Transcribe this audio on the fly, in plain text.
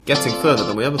getting further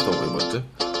than we ever thought we would do.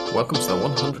 Welcome to the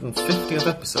 150th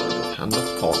episode of Hand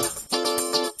of Pod.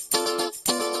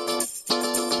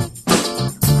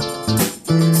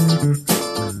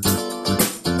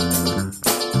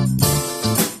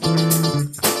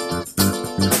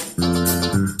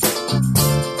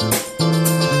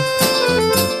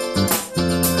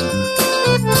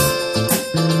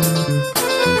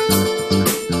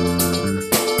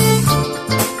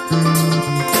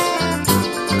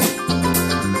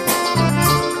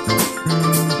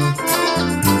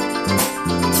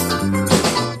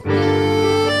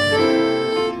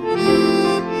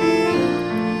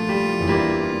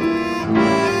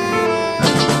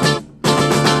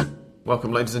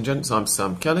 Welcome, ladies and gents, I'm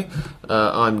Sam Kelly.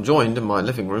 I'm joined in my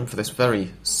living room for this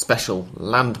very special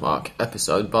landmark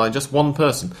episode by just one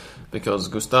person, because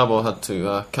Gustavo had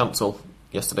to cancel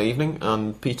yesterday evening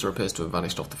and Peter appears to have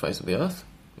vanished off the face of the earth.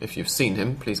 If you've seen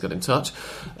him, please get in touch.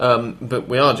 But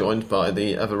we are joined by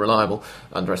the ever-reliable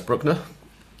Andres Bruckner.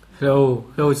 Hello,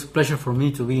 it's a pleasure for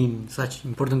me to be in such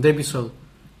important episode,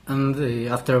 and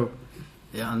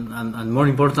and more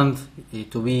important,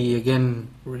 to be again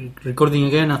recording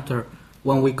again after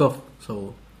 1 week off.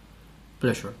 So,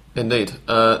 pleasure. Indeed.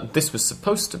 This was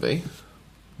supposed to be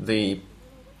the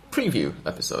preview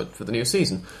episode for the new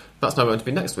season. That's now going to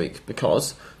be next week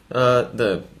because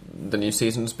the new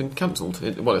season's been cancelled.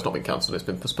 It's not been cancelled, it's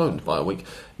been postponed by a week.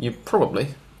 You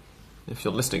probably, if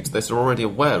you're listening to this, are already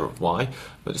aware of why,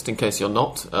 but just in case you're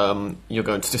not, you're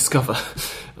going to discover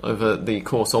over the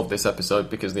course of this episode,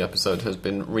 because the episode has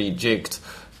been rejigged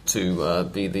to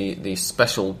be the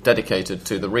special dedicated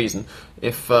to the reason.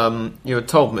 If you had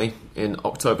told me in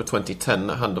October 2010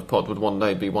 that Hand of Pod would one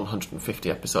day be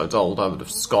 150 episodes old, I would have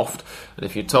scoffed. And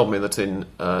if you told me that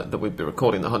that we'd be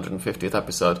recording the 150th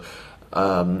episode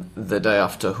the day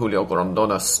after Julio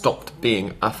Grondona stopped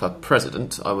being AFA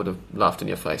president, I would have laughed in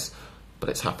your face. But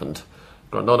it's happened.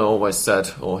 Grondona always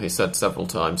said, or he said several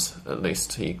times at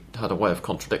least, he had a way of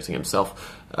contradicting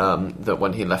himself, that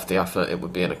when he left the AFA it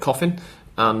would be in a coffin,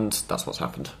 and that's what's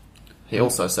happened. He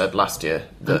also said last year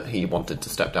that he wanted to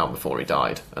step down before he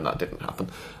died, and that didn't happen.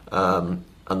 And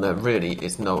there really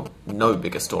is no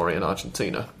bigger story in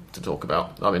Argentina to talk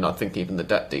about. I mean, I think even the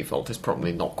debt default is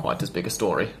probably not quite as big a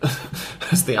story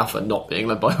as the AFA not being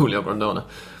led by Julio Grondona.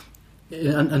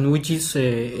 And which is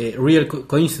a real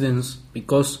coincidence,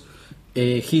 because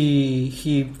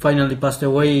he finally passed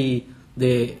away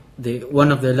the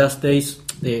one of the last days,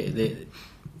 the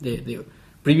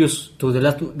previous to the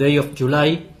last day of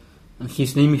July, and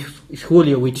his name is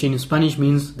Julio, which in Spanish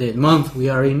means the month we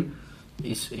are in.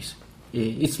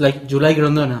 It's like July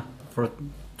Grondona,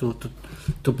 to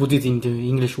put it into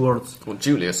English words. Well,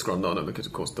 Julius Grondona, because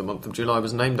of course the month of July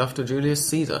was named after Julius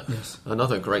Caesar. Yes.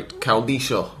 Another great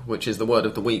caudillo, which is the word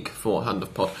of the week for Hand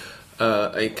of Pod.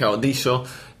 A caudillo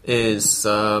is...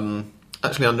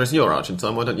 actually, Andres, you're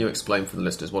Argentine. Why don't you explain for the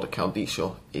listeners what a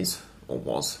caudillo is or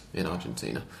was in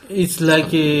Argentina? It's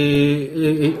like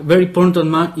a very important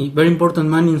man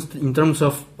in terms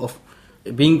of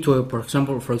being to for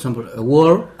example a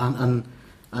war and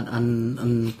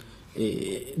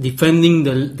defending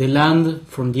the land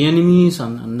from the enemies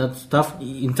and that stuff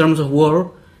in terms of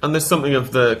war. And there's something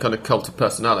of the kind of cult of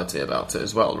personality about it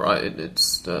as well, right?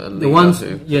 It's the one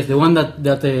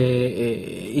that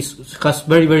has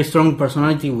very, very strong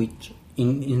personality, which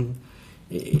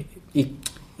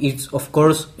it's of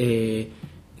course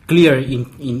clear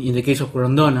in the case of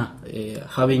Grondona,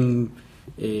 having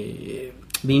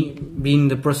been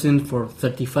the president for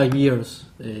 35 years,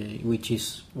 which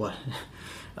is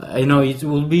I know it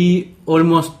will be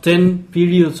almost 10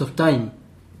 periods of time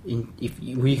if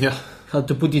we had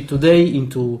to put it today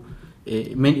into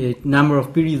a number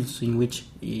of periods in which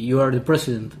you are the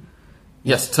president.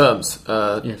 Yes, terms.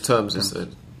 Yes, terms is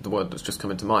the word that's just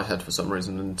come into my head for some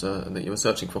reason, and that you were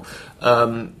searching for.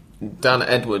 Dan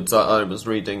Edwards, I was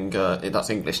reading, that's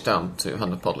English down to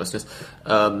Hand of Pod listeners,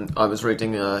 I was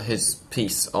reading his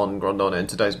piece on Grondona in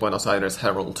today's Buenos Aires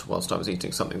Herald whilst I was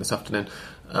eating something this afternoon,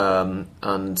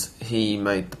 and he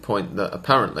made the point that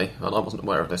apparently, and I wasn't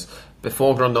aware of this,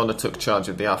 before Grondona took charge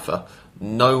of the AFA,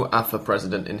 no AFA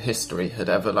president in history had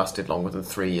ever lasted longer than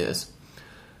 3 years.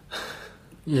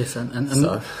 Yes, and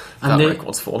so that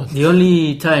record's fallen. The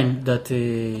only time that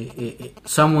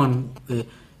someone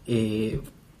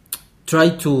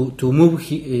tried to move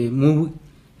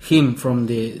him from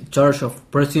the charge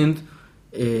of president,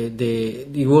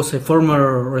 it was a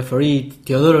former referee,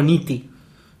 Teodoro Nitti,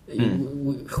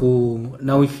 who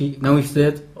now is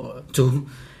dead.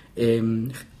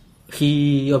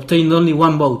 He obtained only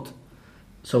one vote,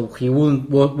 so he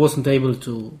wasn't able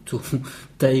to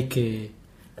take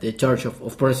the charge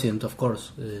of president, of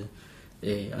course.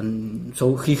 And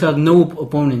so he had no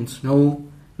opponents, no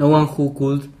one who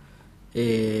could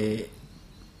be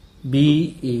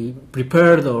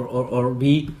prepared or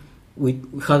be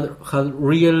had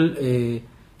real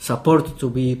support to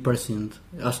be president,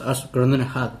 as Grondona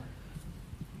had.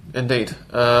 Indeed.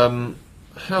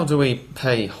 How do we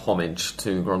pay homage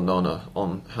to Grondona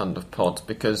on Hand of Pod?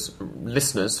 Because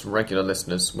regular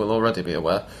listeners, will already be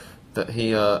aware that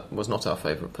he was not our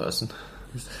favourite person.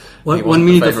 He wasn't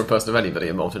the favourite person of anybody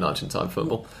involved in Argentine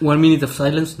football. 1 minute of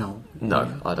silence? No,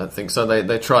 I don't think so.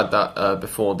 They tried that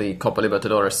before the Copa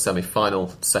Libertadores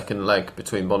semi-final second leg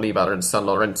between Bolívar and San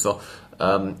Lorenzo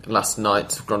last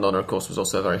night. Grondona, of course, was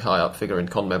also a very high-up figure in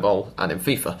CONMEBOL and in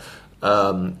FIFA.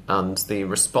 And the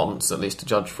response, at least to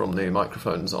judge from the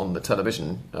microphones on the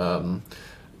television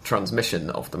transmission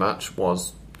of the match,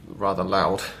 was rather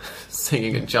loud,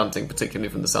 singing and chanting, particularly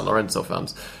from the San Lorenzo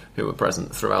fans who were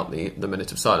present throughout the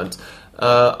minute of silence.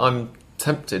 I'm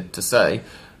tempted to say,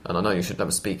 and I know you should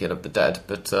never speak ill of the dead,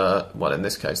 but in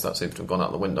this case that seems to have gone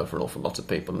out the window for an awful lot of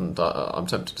people, and I'm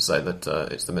tempted to say that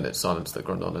it's the minute of silence that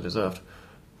Grondona deserved,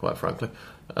 quite frankly.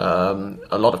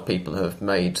 A lot of people have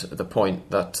made the point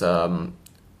that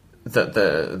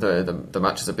the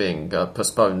matches are being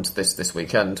postponed this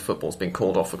weekend. Football's been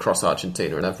called off across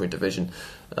Argentina in every division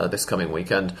this coming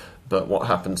weekend. But what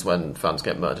happens when fans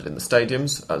get murdered in the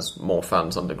stadiums, as more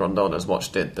fans under Grondona's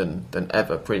watch did than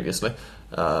ever previously?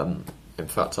 In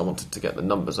fact, I wanted to get the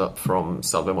numbers up from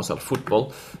Salvemos el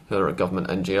Fútbol, who are a government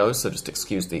NGO, so just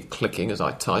excuse the clicking as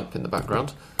I type in the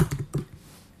background.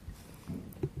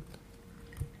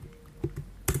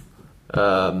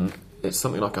 It's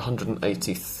something like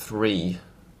 183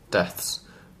 deaths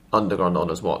under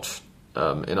Grondona's watch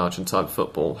in Argentine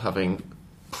football, having,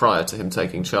 prior to him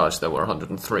taking charge, there were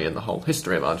 103 in the whole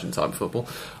history of Argentine football,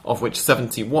 of which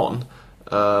 71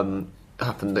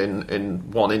 happened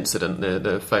in one incident,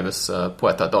 the famous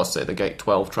Puerta 12, the Gate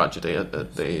 12 tragedy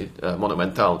at the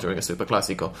Monumental during a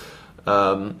Superclásico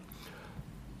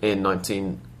in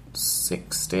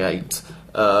 1968.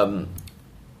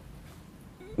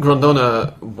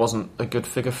 Grondona wasn't a good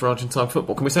figure for Argentine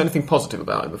football. Can we say anything positive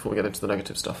about him before we get into the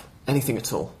negative stuff? Anything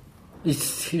at all?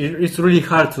 It's really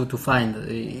hard to find.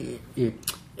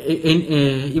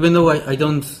 Even though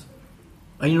I'm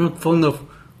not fond of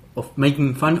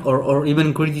making fun or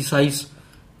even criticize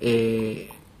the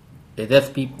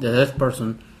deaf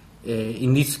person.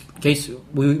 In this case,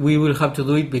 we will have to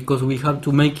do it because we have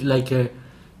to make like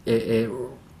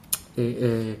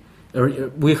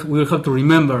we will have to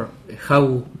remember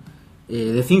how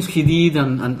the things he did,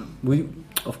 and we,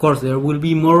 of course, there will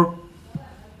be more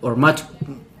or much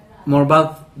more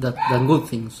bad than good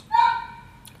things.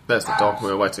 There's the dog.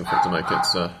 We were waiting for it to make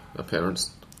its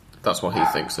appearance. That's what he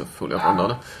thinks of Julio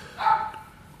Grondona.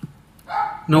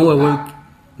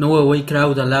 No away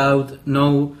crowd allowed.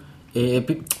 No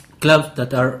clubs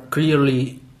that are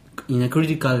clearly in a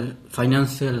critical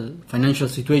financial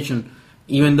situation.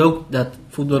 Even though that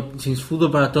since Fútbol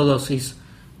para Todos is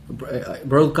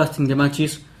broadcasting the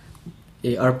matches,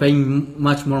 are paying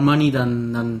much more money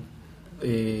than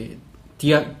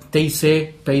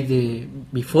TIC paid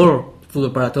before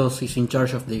Fútbol para Todos is in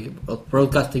charge of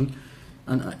broadcasting,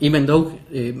 and even though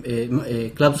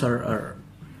clubs are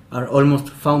almost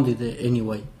founded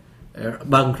anyway,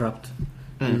 bankrupt,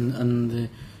 and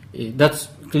that's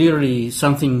clearly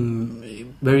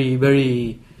something very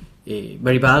very.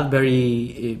 Very bad,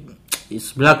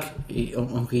 it's black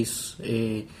on his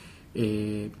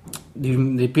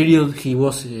during the period he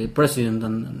was president,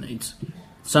 and it's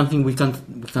something we can't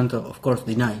of course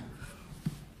deny.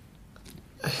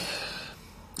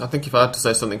 I think if I had to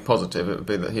say something positive, it would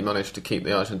be that he managed to keep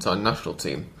the Argentine national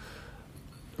team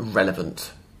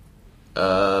relevant.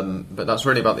 But that's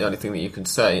really about the only thing that you can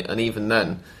say, and even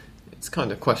then, it's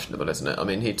kind of questionable, isn't it? I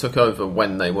mean, he took over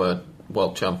when they were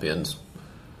world champions.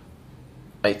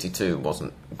 82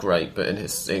 wasn't great, but in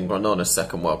Grondona's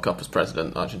second World Cup as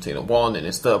president, Argentina won. In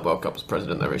his third World Cup as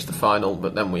president, they reached the final,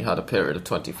 but then we had a period of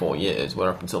 24 years where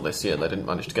up until this year they didn't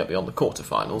manage to get beyond the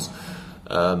quarterfinals.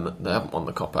 They haven't won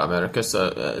the Copa America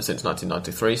since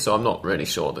 1993, so I'm not really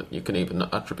sure that you can even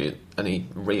attribute any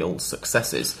real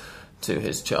successes to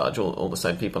his charge. All the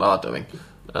same people are doing.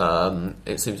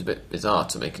 It seems a bit bizarre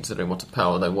to me, considering what a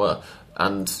power they were.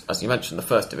 And as you mentioned, the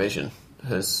First Division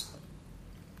has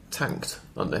tanked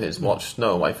under his watch.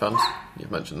 No away fans, you've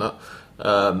mentioned that.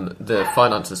 The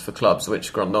finances for clubs,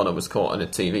 which Grondona was caught in a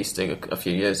TV sting a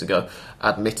few years ago,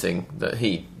 admitting that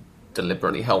he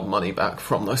deliberately held money back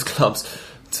from those clubs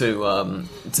to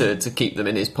keep them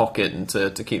in his pocket and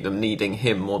to keep them needing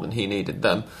him more than he needed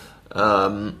them.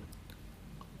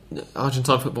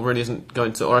 Argentine football really isn't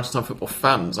going to, or Argentine football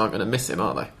fans aren't going to miss him,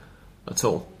 are they? At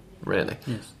all, really.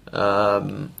 Yes.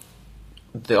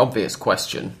 The obvious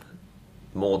question,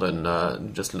 more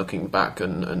than just looking back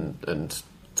and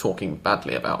talking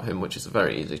badly about him, which is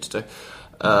very easy to do,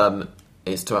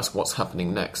 is to ask what's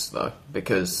happening next, though,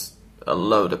 because a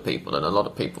load of people, and a lot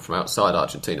of people from outside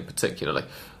Argentina particularly,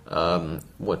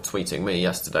 were tweeting me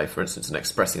yesterday, for instance, and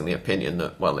expressing the opinion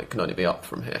that, well, it can only be up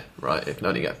from here, right? It can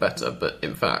only get better, but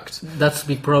in fact... That's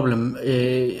the big problem.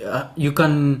 You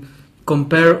can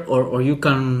compare or you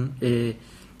can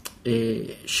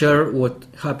share what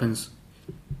happens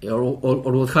or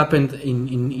what happened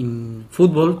in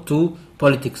football to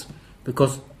politics,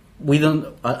 because we don't,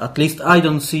 at least I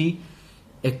don't see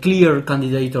a clear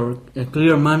candidate or a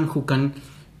clear man who can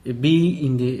be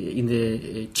in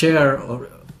the chair or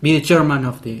be the chairman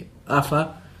of the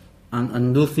AFA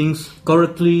and do things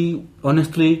correctly,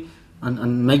 honestly,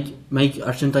 and make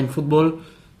Argentine football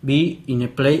be in a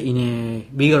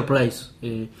bigger place.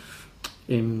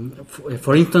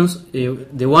 For instance,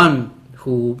 the one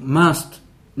who must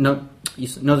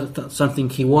is not something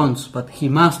he wants, but he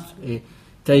must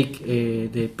take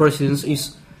the presidency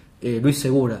is Luis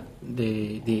Segura,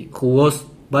 who was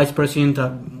vice president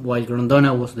while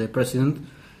Grondona was the president.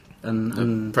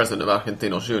 And president of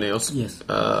Argentinos Juniors, yes,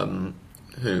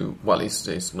 who, well,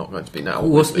 he's not going to be now. Who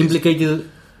was implicated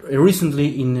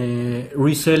recently in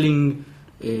reselling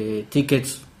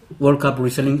tickets, World Cup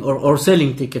reselling or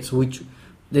selling tickets, which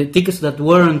the tickets that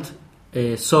weren't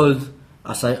sold,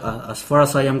 as far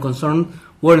as I am concerned,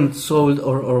 weren't sold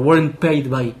or weren't paid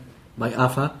by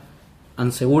AFA,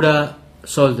 and Segura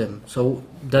sold them. So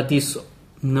that is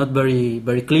not very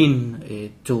very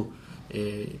clean too.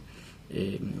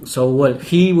 So, well,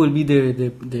 he will be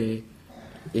the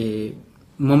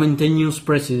momentaneous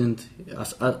president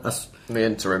as the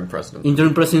interim president.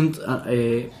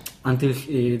 Until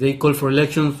they call for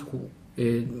elections,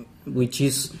 which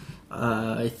is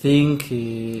I think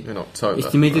in October,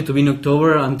 estimated to be in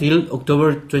October until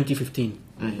October 2015.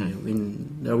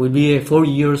 Mm-hmm. There will be a 4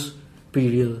 years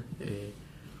period,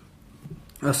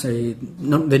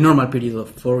 the normal period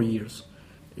of 4 years.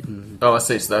 I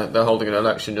see. So they're holding an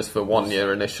election just for 1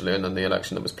 year initially, and then the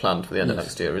election that was planned for the end of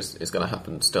next year is going to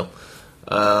happen still.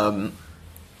 The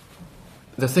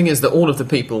thing is that all of the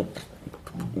people,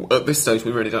 at this stage,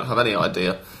 we really don't have any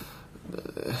idea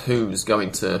who's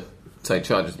going to take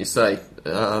charge. As you say,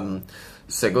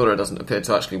 Segura doesn't appear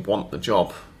to actually want the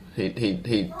job.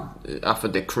 He AFA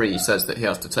decree says that he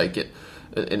has to take it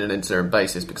in an interim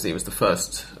basis because he was the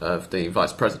first of the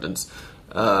vice presidents.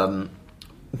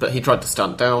 But he tried to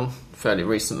stand down fairly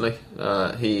recently.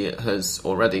 He has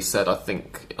already said, I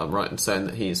think I'm right in saying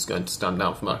that he's going to stand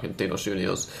down from Argentinos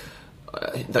Juniors,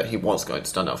 that he was going to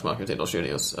stand down from Argentinos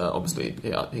Juniors. Obviously,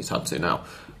 he's had to now,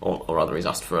 or rather he's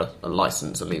asked for a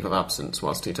license, a leave of absence,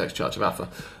 whilst he takes charge of AFA.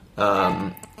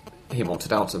 He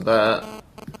wanted out of there.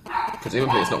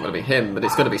 Presumably it's not going to be him, but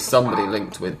it's going to be somebody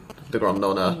linked with the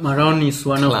Grondona. Maron is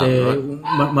one clan, of the...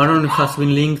 right? Maron has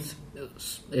been linked...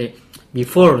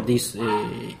 before this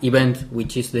event,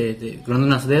 which is the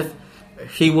Grondona's death,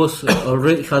 he was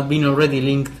had been already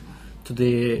linked to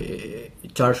the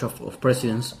charge of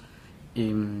presidents,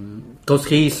 because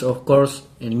he is, of course,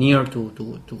 near to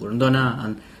Grondona,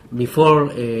 and before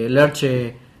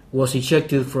Lerche was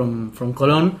ejected from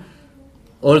Colón,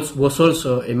 was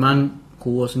also a man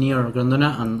who was near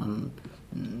Grondona and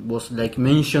was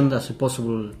mentioned as a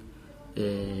possible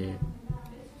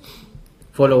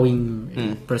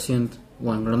following president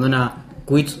when Grondona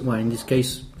quit. Well, in this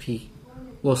case, he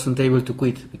wasn't able to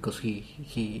quit because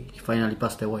he finally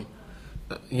passed away.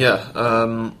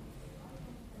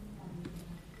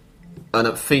 And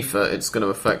at FIFA, it's going to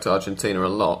affect Argentina a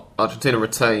lot. Argentina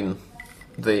retain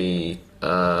the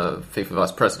FIFA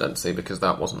vice presidency because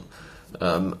that wasn't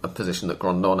a position that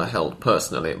Grondona held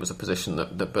personally. It was a position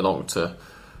that belonged to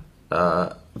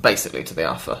basically to the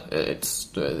AFA.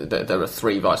 There are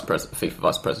three FIFA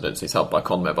vice presidencies held by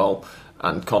CONMEBOL,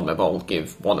 and CONMEBOL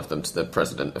give one of them to the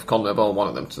president of CONMEBOL, one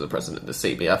of them to the president of the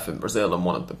CBF in Brazil, and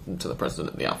one of them to the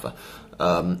president of the AFA.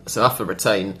 So AFA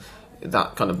retain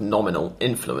that kind of nominal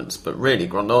influence, but really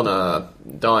Grondona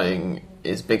dying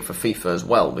is big for FIFA as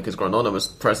well, because Grondona was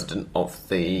president of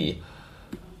the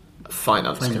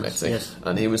Finance Committee, yes.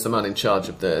 And he was the man in charge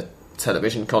of the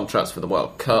television contracts for the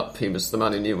World Cup. He was the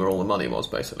man who knew where all the money was,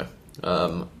 basically.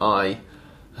 I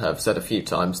have said a few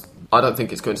times, I don't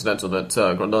think it's coincidental that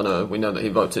Grondona, we know that he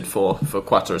voted for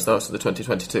Qatar as the host of the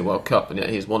 2022 World Cup, and yet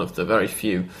he's one of the very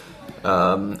few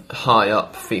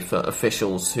high-up FIFA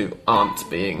officials who aren't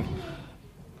being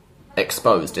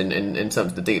exposed in terms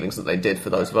of the dealings that they did for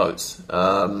those votes.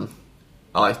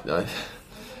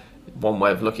 one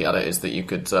way of looking at it is that you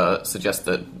could suggest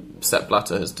that Sepp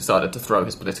Blatter has decided to throw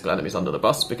his political enemies under the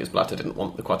bus because Blatter didn't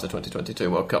want the Qatar 2022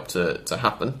 World Cup to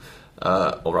happen,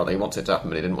 or rather he wanted it to happen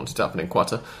but he didn't want it to happen in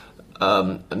Qatar,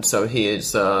 and so he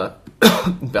is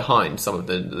behind some of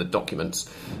the documents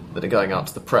that are going out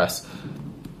to the press,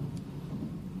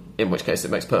 in which case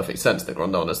it makes perfect sense that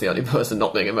Grondona's the only person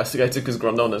not being investigated because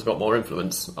Grondona's got more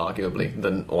influence,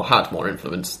 arguably, or had more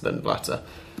influence than Blatter.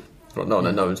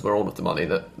 Grondona knows where all of the money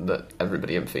that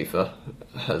everybody in FIFA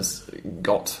has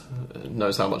got,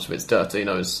 knows how much of it's dirty,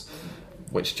 knows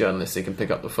which journalists he can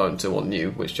pick up the phone to or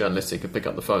knew which journalists he could pick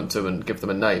up the phone to and give them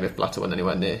a name if Blatter went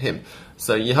anywhere near him.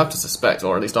 So you have to suspect,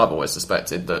 or at least I've always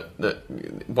suspected, that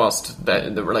whilst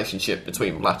the relationship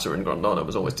between Blatter and Grondona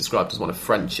was always described as one of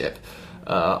friendship,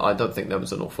 I don't think there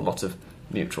was an awful lot of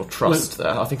mutual trust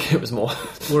there. I think it was more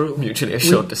mutually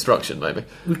assured destruction, maybe.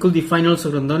 We could define also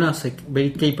Grondona as a very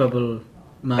capable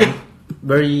man,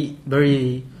 very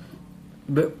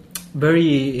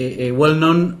well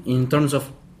known in terms of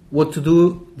what to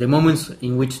do, the moments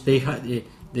in which they had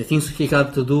the things he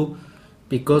had to do,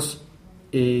 because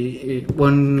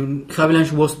when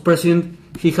Havelange was president,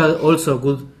 he had also a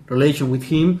good relation with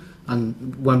him,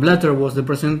 and when Blatter was the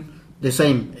president, the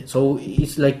same. So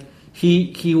it's like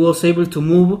he was able to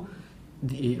move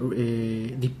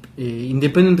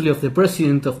independently of the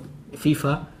president of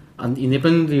FIFA and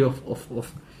independently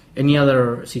of any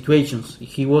other situations.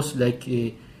 He was like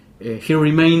he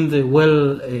remained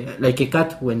like a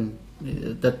cat when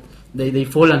that they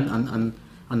fall and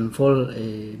fall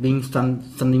being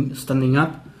standing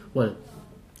up. Well,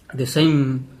 the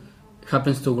same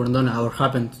happens to Grondona, or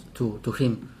happened to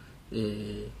him.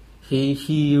 He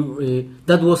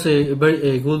that was a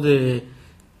very good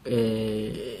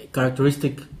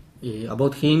characteristic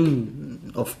about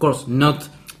him. Of course, not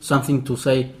something to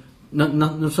say,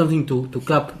 not something to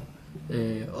clap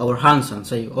our hands and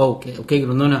say, oh, okay,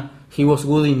 Grondona, he was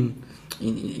good in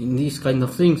these kind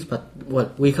of things. But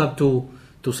well, we have to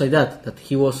say that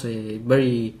he was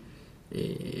very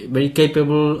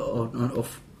capable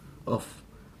of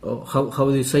how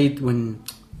do you say it, when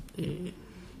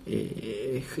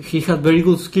he had very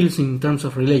good skills in terms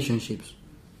of relationships.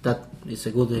 That is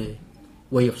a good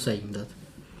way of saying that.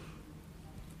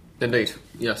 Indeed,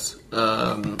 yes.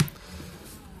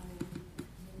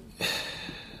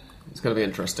 It's going to be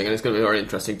interesting, and it's going to be very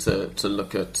interesting to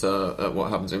look at what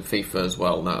happens in FIFA as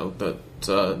well now that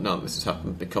this has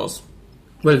happened, because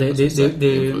well,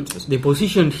 the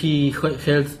position he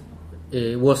held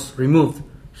was removed.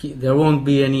 There won't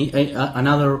be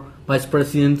another vice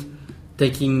president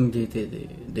taking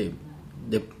the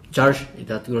charge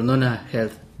that Grondona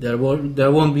held. There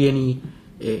won't be any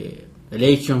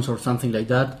elections or something like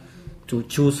that to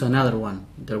choose another one.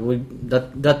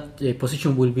 That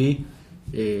position will be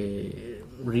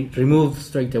removed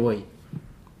straight away.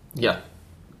 Yeah.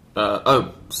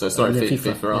 So sorry,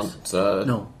 FIFA aren't.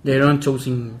 No, they aren't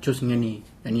choosing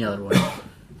any other one.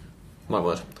 My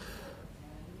word,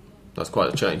 that's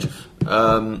quite a change.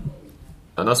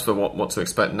 And as for what to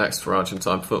expect next for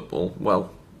Argentine football,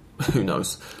 well, who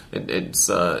knows? It's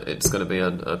going to be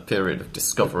a period of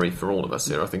discovery for all of us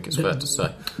here. I think it's fair to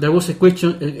say. There was a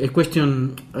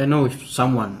question. I don't know if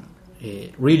someone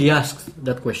really asked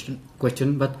that question.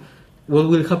 But what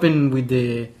will happen with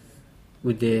the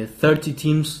 30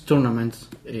 teams tournament?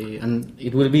 And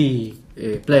it will be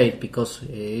played because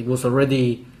it was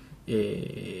already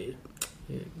the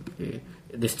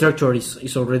structure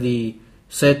is already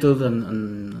settled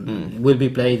and will be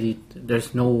played.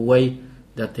 There's no way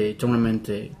that the tournament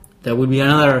there will be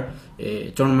another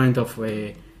tournament of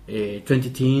 20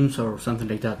 teams or something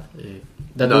like that.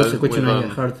 That was a question I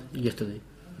heard yesterday.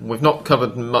 We've not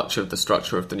covered much of the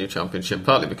structure of the new championship,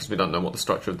 partly because we don't know what the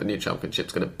structure of the new championship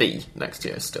is going to be next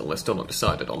year still. We're still not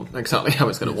decided on exactly how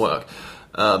it's going to work.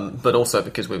 But also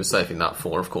because we were saving that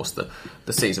for, of course, the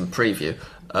season preview.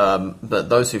 But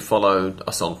those who follow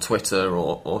us on Twitter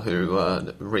or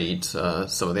who read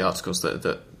some of the articles that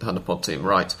the Thunderpod team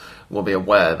write will be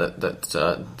aware that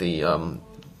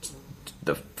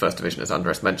the First Division, as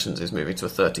Andres mentions, is moving to a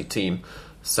 30-team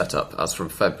setup as from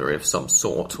February of some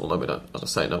sort, although we don't, as I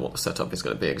say, know what the setup is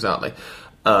going to be exactly.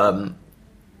 And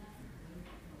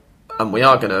we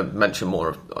are going to mention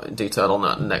more in detail on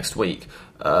that next week.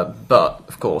 But,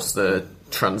 of course, the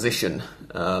transition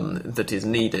that is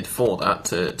needed for that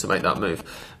to make that move,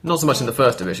 not so much in the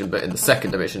First Division, but in the Second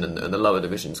Division and the lower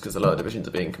divisions, because the lower divisions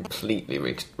are being completely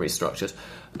restructured,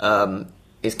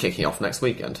 is kicking off next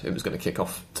weekend. It was going to kick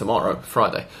off tomorrow,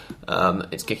 Friday.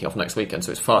 It's kicking off next weekend,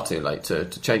 so it's far too late to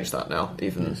change that now,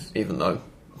 even though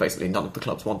basically none of the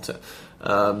clubs want it.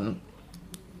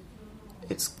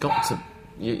 it's got to.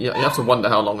 You have to wonder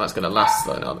how long that's going to last,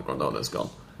 though, now that Grandona's gone.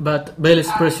 But Vélez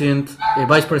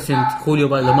Vice President Julio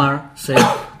Valdemar said,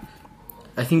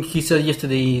 I think he said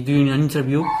yesterday during an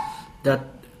interview that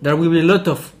there will be a lot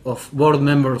of board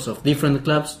members of different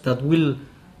clubs that will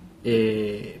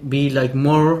be like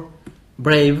more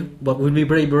brave, but will be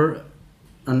braver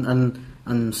and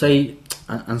say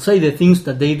the things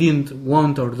that they didn't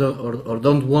want or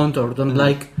don't want or don't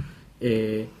like,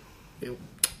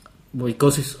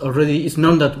 because it's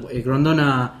known that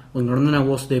when Grondona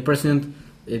was the president,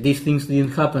 these things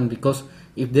didn't happen, because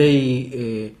if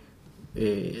they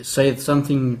said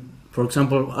something, for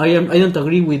example, I don't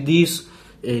agree with this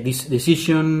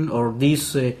decision or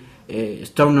this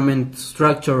tournament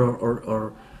structure,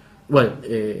 or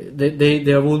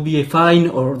there would be a fine,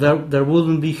 or there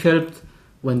wouldn't be helped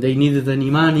when they needed any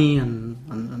money, and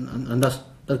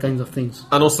that kinds of things.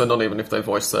 And also, not even if they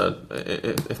voiced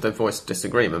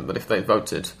disagreement, but if they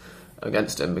voted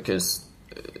against him, because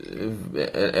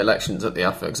elections at the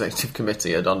AFA Executive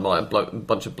Committee are done by a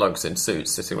bunch of blokes in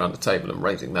suits sitting around the table and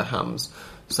raising their hands,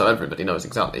 so everybody knows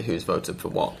exactly who's voted for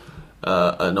what.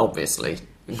 And obviously,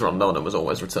 Grondona was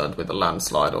always returned with a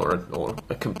landslide or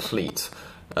a complete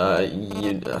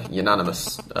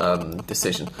unanimous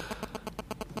decision,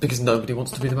 because nobody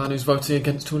wants to be the man who's voting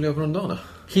against Julio Grondona.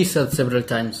 He said several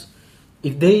times,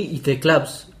 if the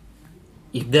clubs,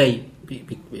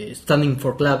 standing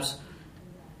for clubs,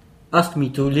 ask me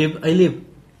to leave, I leave.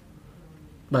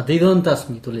 But they don't ask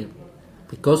me to leave,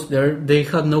 because they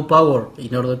have no power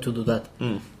in order to do that.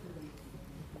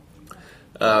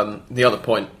 The other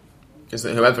point is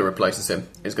that whoever replaces him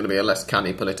is going to be a less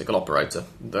canny political operator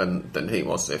than he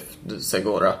was. If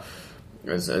Segura,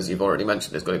 as you've already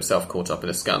mentioned, has got himself caught up in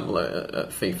a scandal at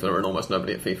FIFA, and almost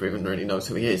nobody at FIFA even really knows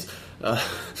who he is.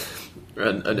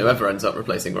 And whoever ends up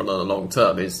replacing Grondona long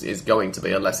term is going to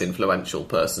be a less influential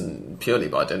person, purely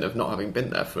by dint of not having been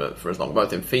there for as long,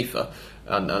 both in FIFA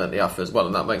and at the AFA as well,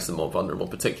 and that makes them more vulnerable,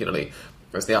 particularly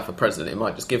as the AFA president. It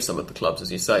might just give some of the clubs,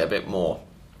 as you say, a bit more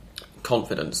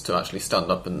confidence to actually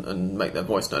stand up and make their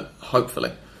voice known,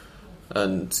 hopefully.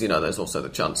 And there's also the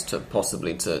chance to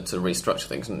possibly to restructure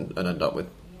things and end up with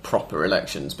proper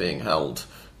elections being held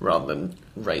rather than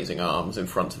raising arms in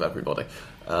front of everybody,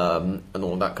 and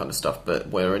all that kind of stuff. But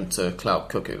we're into cloud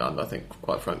cuckoo land, I think,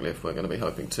 quite frankly, if we're going to be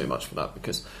hoping too much for that,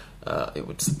 because it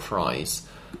would surprise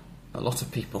a lot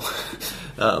of people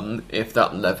if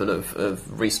that level of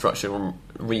restructuring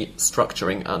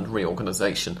and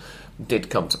reorganisation did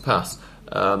come to pass.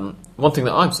 One thing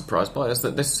that I'm surprised by is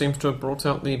that this seems to have brought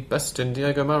out the best in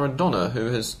Diego Maradona,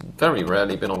 who has very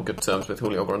rarely been on good terms with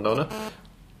Julio Grondona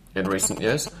in recent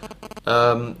years,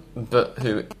 but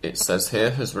who, it says here,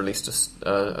 has released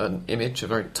an image, a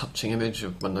very touching image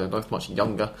of when they were both much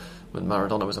younger, when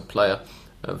Maradona was a player,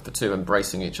 of the two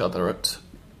embracing each other at,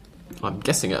 I'm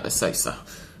guessing, at Ezeiza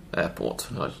airport.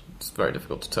 It's very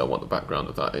difficult to tell what the background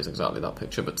of that is, exactly that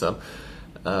picture, but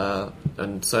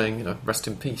and saying, rest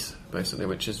in peace, basically,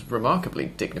 which is remarkably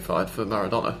dignified for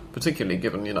Maradona, particularly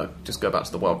given, just go back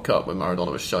to the World Cup when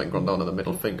Maradona was showing Grondona the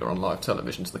middle finger on live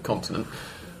television to the continent.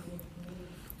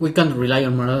 We can't rely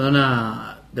on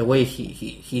Maradona the way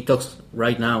he talks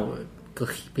right now,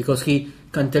 because he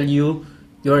can tell you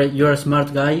you're a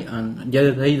smart guy, and the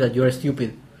other day that you're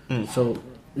stupid. So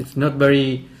it's not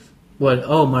very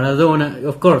Maradona,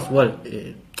 of course.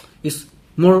 It's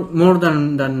more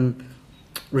than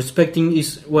respecting.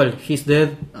 Is he's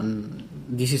dead, and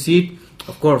this is it.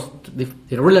 Of course, the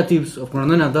relatives of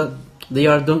Grondona, that they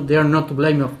are not to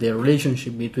blame of the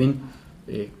relationship between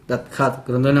that had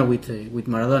Grondona with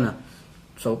Maradona.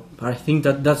 So I think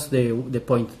that's the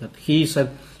point, that he said,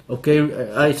 okay,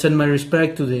 I send my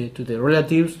respect to the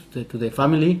relatives, to the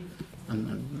family,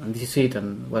 and this is it.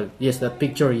 And yes, that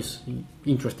picture is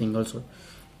interesting also.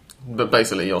 But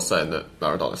basically, you're saying that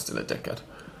Maradona's still a dickhead.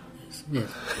 Yes.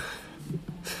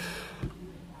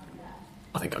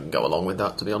 I think I can go along with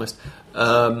that, to be honest.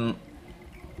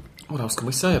 What else can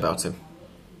we say about him?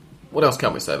 What else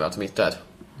can we say about him? He's dead.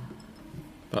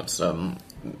 That's the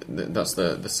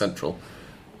central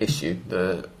issue.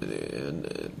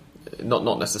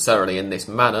 Not necessarily in this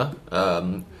manner,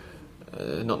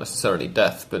 not necessarily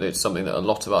death, but it's something that a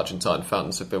lot of Argentine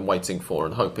fans have been waiting for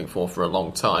and hoping for a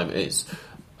long time, is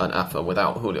an AFA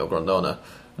without Julio Grondona.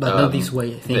 But not this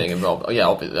way, I think. Being involved. Yeah,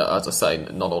 as I say,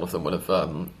 not all of them would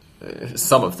have.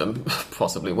 Some of them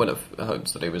possibly would have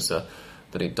hoped that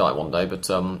that he'd die one day, but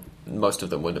most of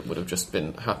them would have just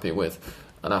been happy with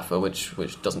an AFA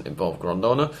which doesn't involve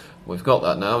Grondona. We've got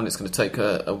that now, and it's going to take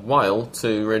a while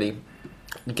to really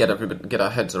get our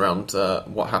heads around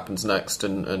what happens next,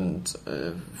 and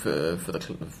for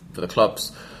the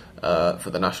clubs for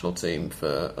the national team,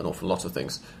 for an awful lot of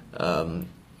things,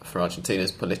 for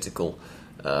Argentina's political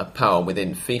power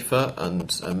within FIFA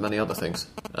and many other things.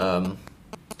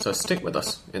 So stick with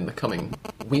us in the coming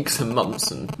weeks and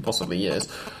months and possibly years,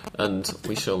 and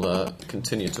we shall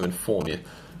continue to inform you.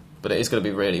 But it is going to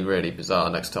be really, really bizarre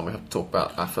next time we have to talk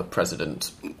about AFA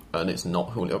president, and it's not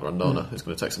Julio Grondona. It's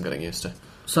going to take some getting used to.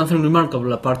 Something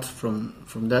remarkable apart from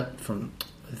the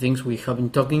things we have been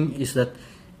talking, is that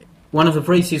one of the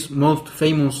phrases, most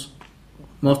famous,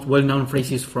 most well-known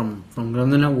phrases from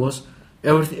Grondona was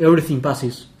everything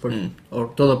passes,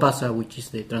 or todo pasa, which is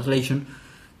the translation.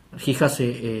 He has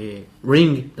a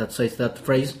ring that says that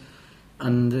phrase,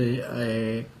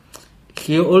 and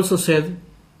he also said,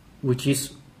 which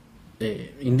is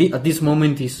at this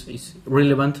moment is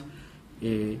relevant,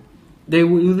 they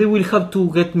will have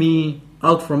to get me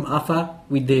out from AFA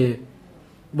with the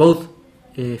both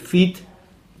feet.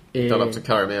 They'll have to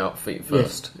carry me out feet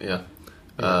first. Yes.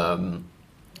 Yeah.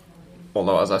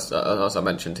 Although, as I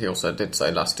mentioned, he also did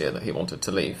say last year that he wanted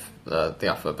to leave the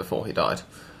AFA before he died.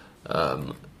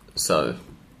 So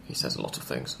he says a lot of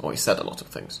things, or he said a lot of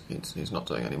things. He's not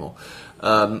doing anymore.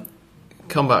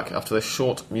 Come back after this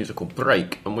short musical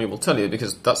break, and we will tell you,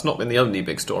 because that's not been the only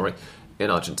big story in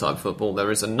Argentine football.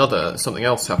 There is something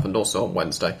else happened also on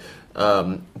Wednesday,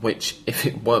 which, if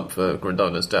it weren't for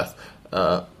Grondona's death,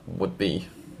 would be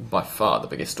by far the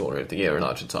biggest story of the year in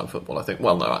Argentine football, I think.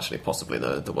 Well, no, actually, possibly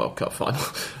the World Cup final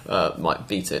might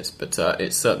beat it, but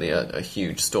it's certainly a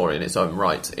huge story in its own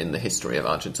right in the history of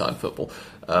Argentine football.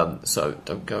 So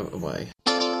don't go away.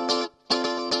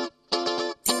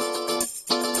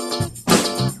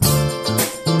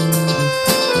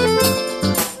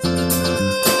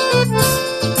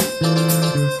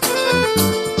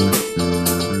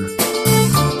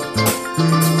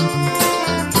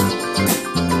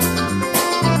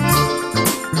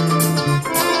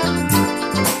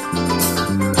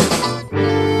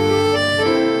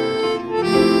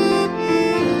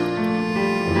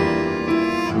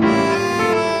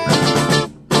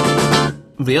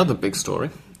 The other big story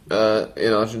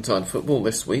in Argentine football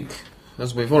this week,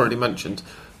 as we've already mentioned,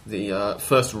 the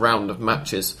first round of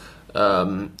matches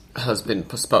has been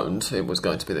postponed. It was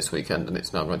going to be this weekend, and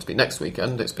it's now going to be next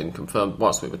weekend. It's been confirmed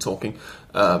whilst we were talking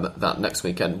that next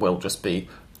weekend will just be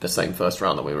the same first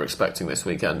round that we were expecting this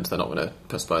weekend. They're not going to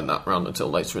postpone that round until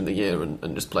later in the year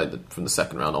and just play from the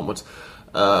second round onwards,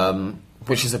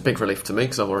 which is a big relief to me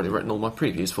because I've already written all my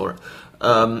previews for it.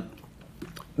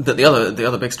 But the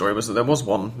other big story was that there was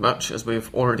one match, as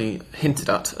we've already hinted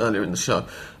at earlier in the show,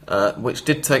 which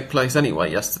did take place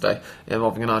anyway yesterday,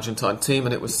 involving an Argentine team,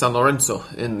 and it was San Lorenzo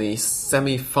in the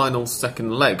semi-final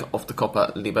second leg of the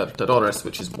Copa Libertadores,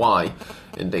 which is why,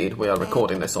 indeed, we are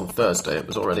recording this on Thursday. It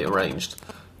was already arranged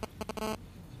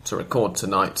to record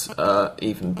tonight,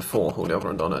 even before Julio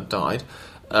Grondona died.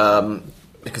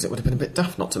 Because it would have been a bit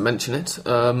daft not to mention it.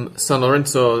 San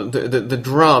Lorenzo, the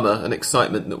drama and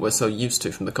excitement that we're so used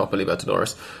to from the Copa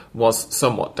Libertadores was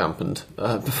somewhat dampened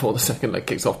before the second leg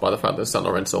kicks off by the fact that San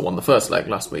Lorenzo won the first leg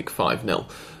last week 5-0.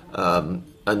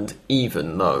 And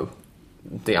even though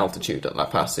the altitude at La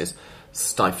Paz is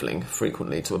stifling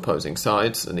frequently to opposing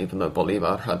sides, and even though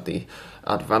Bolívar had the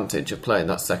advantage of playing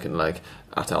that second leg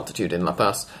at altitude in La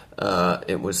Paz,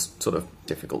 it was sort of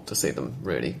difficult to see them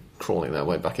really crawling their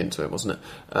way back into it, wasn't it?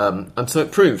 And so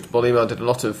it proved. Bolívar did a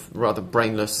lot of rather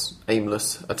brainless,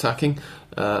 aimless attacking.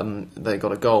 They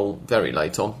got a goal very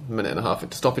late on, a minute and a half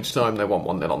into stoppage time. They won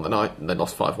 1-0 on the night, and they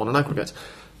lost 5-1 in aggregate.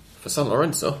 For San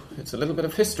Lorenzo, it's a little bit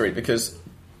of history, because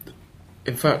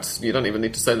in fact, you don't even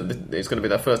need to say that it's going to be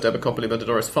their first ever Copa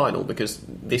Libertadores final, because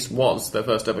this was their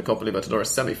first ever Copa Libertadores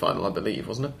semi-final, I believe,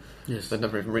 wasn't it? Yes. They'd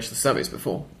never even reached the semis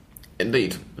before.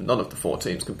 Indeed, none of the four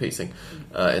teams competing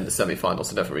in the semi-finals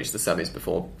had ever reached the semis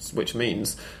before, which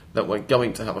means that we're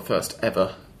going to have a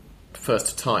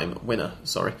first-time winner,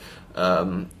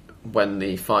 when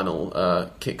the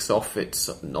final kicks off. It's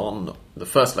on the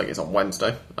first leg is on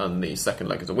Wednesday, and the second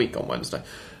leg is a week on Wednesday.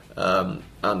 And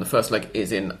the first leg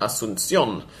is in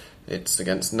Asunción. It's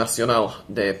against Nacional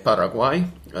de Paraguay,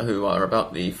 who are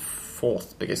about the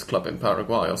fourth biggest club in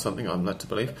Paraguay or something, I'm led to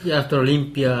believe. Yeah, after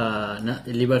Olimpia,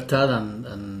 Libertad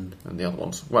and the other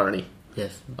ones. Guarani.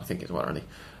 Yes. I think it's Guarani.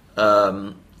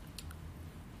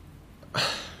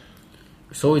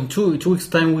 So in two weeks'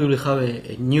 time we will have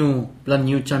a brand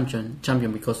new champion,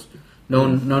 because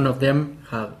none of them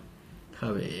have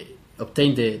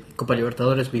obtained the Copa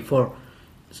Libertadores before.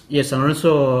 Yes, San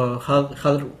Lorenzo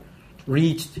had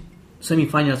reached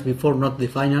semi-finals before, not the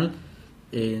final.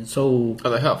 So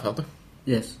they have they?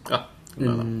 Yes.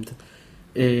 No.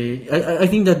 I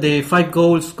think that the 5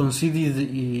 goals conceded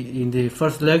in the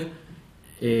first leg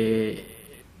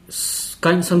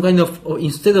some kind of, or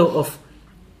instead of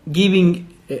giving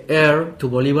air to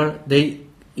Bolivar,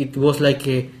 it was like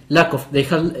a lack of. They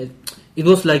had it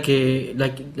was like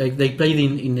they played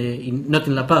in not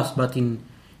in La Paz, but in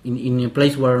a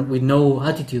place where with no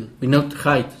attitude, with no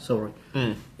height. Sorry,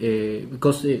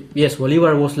 because yes,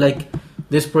 Bolivar was like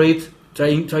desperate,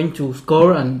 trying to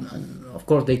score, and of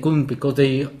course they couldn't because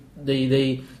they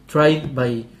tried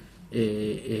by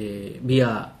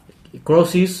via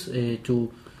crosses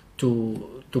to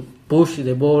push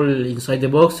the ball inside the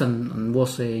box and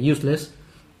was useless.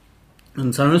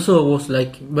 And San Lorenzo was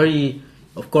like very,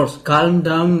 of course, calm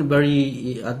down,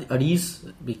 very at ease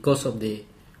because of the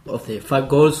 5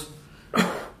 goals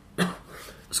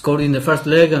scored in the first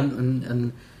leg,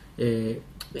 and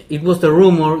it was the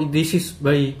rumor. This is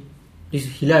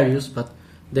hilarious, but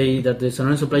that the San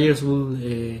Lorenzo players will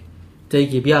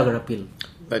take a Viagra pill.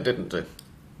 They didn't do.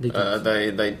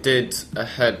 They did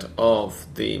ahead of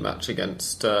the match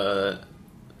against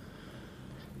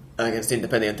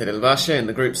Independiente del Valle in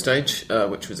the group stage,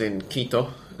 which was in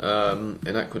Quito,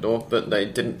 in Ecuador, but they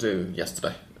didn't do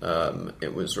yesterday.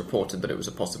 It was reported that it was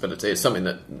a possibility. It's something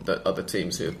that other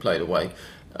teams who have played away,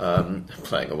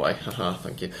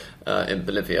 thank you, in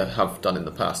Bolivia have done in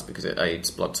the past because it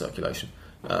aids blood circulation.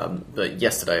 But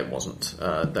yesterday it wasn't.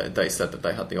 They said that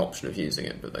they had the option of using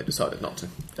it, but they decided not to.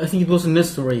 I think it wasn't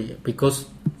necessary because,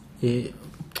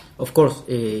 of course,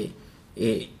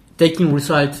 taking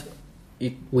results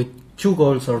with 2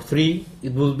 goals or 3,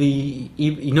 it will be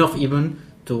enough even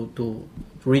to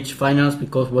reach finals,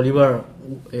 because Bolivar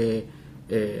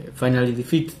finally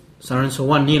defeat San Lorenzo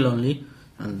 1-0 only,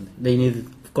 and they needed,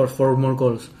 of course, 4 more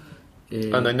goals.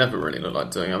 And they never really looked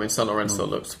like doing. I mean, San Lorenzo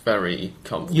looks very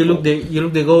comfortable. You look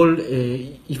the goal.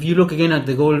 If you look again at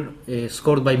the goal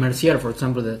scored by Mercier, for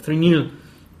example, the 3-0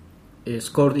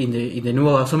 scored in the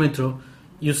Nuevo Gasómetro,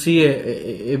 you see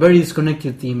a very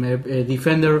disconnected team, a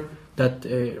defender that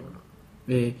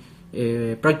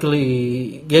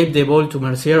practically gave the ball to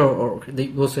Mercier, or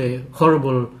it was a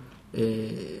horrible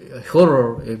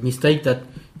horror mistake that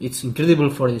it's incredible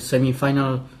for a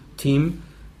semi-final team.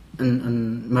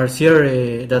 And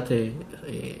Mercier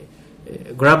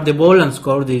grabbed the ball and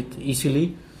scored it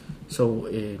easily. So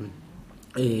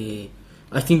I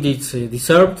think it's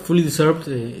fully deserved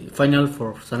final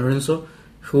for San Lorenzo,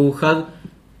 who had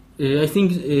I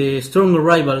think stronger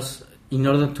rivals in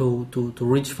order to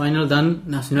reach final than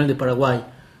Nacional de Paraguay.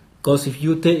 Because if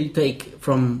you take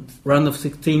from round of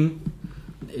 16,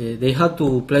 they had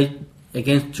to play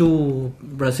against 2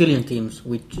 Brazilian teams,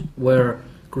 which were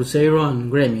Cruzeiro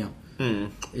and Grêmio.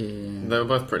 They were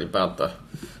both pretty bad, though.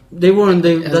 They weren't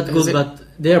that good, but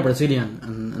they are Brazilian.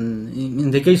 And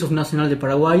in the case of Nacional de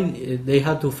Paraguay, they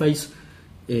had to face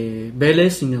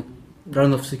Vélez in a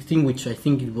round of 16, which I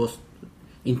think it was,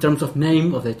 in terms of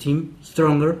name of the team, the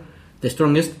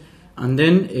strongest. And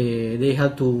then they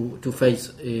had to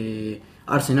face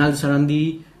Arsenal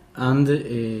Sarandí and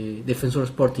Defensor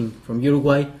Sporting from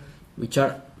Uruguay, which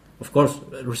are, of course,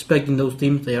 respecting those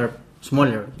teams, they are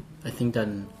smaller, I think,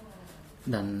 than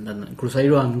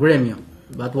Cruzeiro and Grêmio.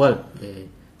 But well,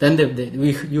 then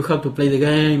you have to play the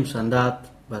games and that.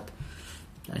 But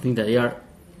I think that they are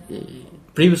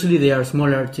previously they are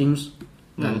smaller teams.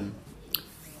 Than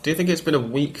Do you think it's been a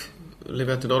weak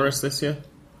Libertadores this year?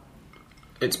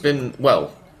 It's been,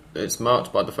 it's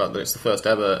marked by the fact that it's the first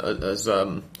ever, as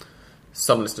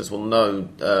some listeners will know,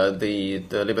 the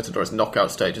Libertadores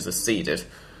knockout stages are seeded.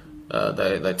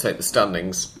 They take the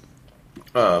standings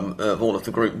of all of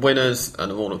the group winners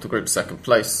and of all of the group second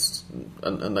place,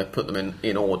 and they put them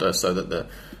in order so that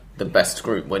the best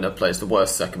group winner plays the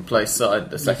worst second place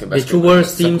side, the second best the 2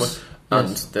 worst teams,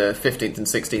 and the 15th and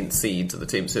 16th seeds are the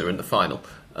teams who are in the final.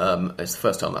 It's the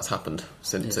first time that's happened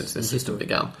since this system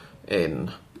began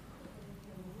in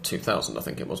 2000, I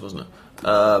think it was, wasn't it?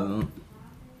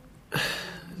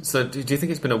 So do you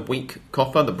think it's been a weak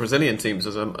Copa? The Brazilian teams,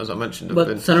 as I mentioned, have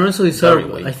been San Lorenzo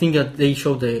deserved. I think that they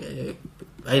showed I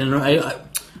don't know.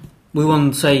 We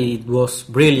won't say it was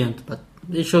brilliant, but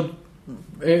they showed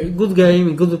a good game,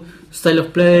 a good style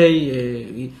of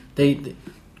play.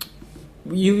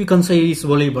 You can say it's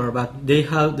Bolivar, but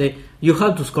you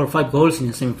have to score 5 goals in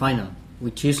a semi-final,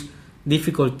 which is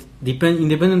difficult,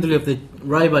 independently of the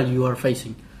rival you are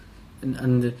facing.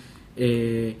 And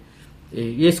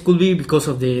yes, could be because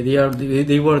of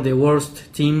they were the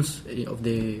worst teams of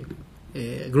the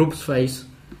groups phase,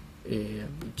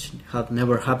 which had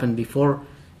never happened before.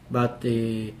 But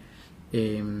and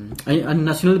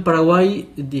Nacional de Paraguay,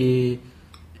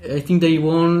 I think they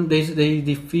won. They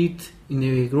defeat in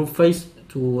the group phase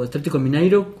to Atlético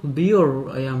Mineiro, could be, or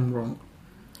I am wrong.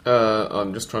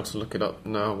 I'm just trying to look it up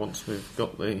now. Once we've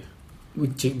got the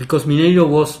Because Mineiro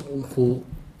was who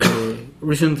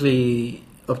recently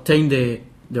obtained the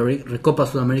Recopa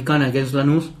Sudamericana against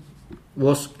Lanús,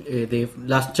 was the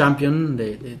last champion.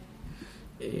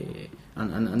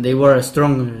 And they were a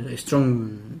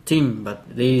strong team, but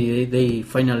they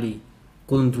finally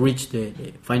couldn't reach the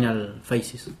final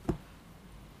phases.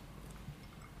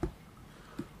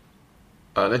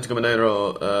 Atlético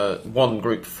Mineiro won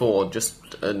Group 4.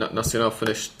 Nacional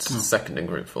finished second in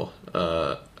Group 4.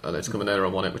 Atlético Mineiro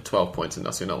won it with 12 points, and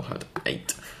Nacional had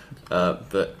 8.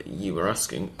 But you were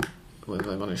asking whether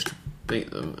they managed to beat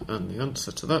them, and the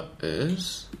answer to that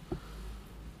is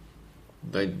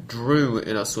they drew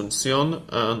in Asunción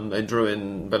and they drew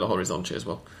in Belo Horizonte as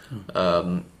well.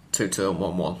 2-2 and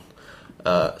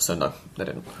 1-1. So no, they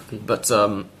didn't. Okay. But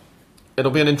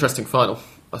it'll be an interesting final,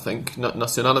 I think.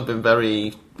 Nacional have been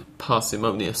very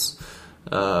parsimonious.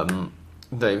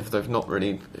 They've not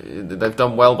really. They've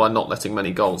done well by not letting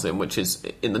many goals in, which is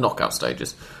in the knockout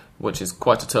stages, which is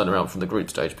quite a turnaround from the group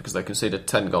stage, because they conceded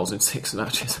 10 goals in 6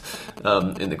 matches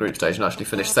in the group stage and actually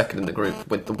finished second in the group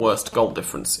with the worst goal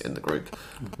difference in the group,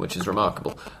 which is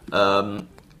remarkable.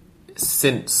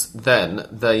 Since then,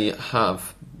 they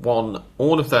have won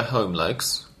all of their home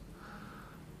legs.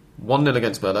 1-0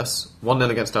 against Vélez, 1-0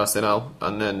 against Arsenal,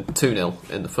 and then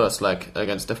 2-0 in the first leg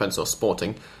against Defensor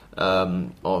Sporting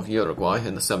of Uruguay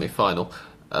in the semi-final.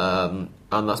 And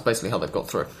that's basically how they've got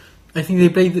through. I think they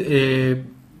played.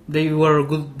 They were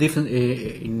good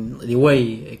in the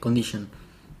away condition,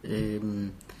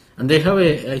 and they have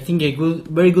I think a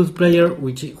very good player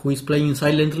who is playing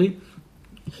silently.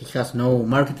 He has no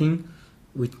marketing,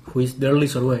 who is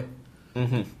Derlis Orwe.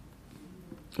 Mm-hmm.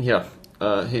 Yeah.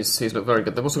 He's looked very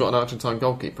good. They've also got an Argentine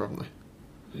goalkeeper, haven't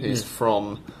they? He's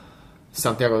from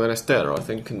Santiago del Estero, I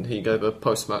think, and he gave a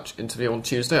post-match interview on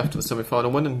Tuesday after the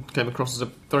semi-final win and came across as a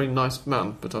very nice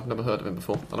man, but I've never heard of him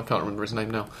before, and I can't remember his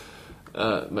name now.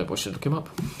 Maybe I should look him up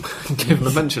and give him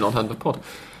a mention on Hand of Pod.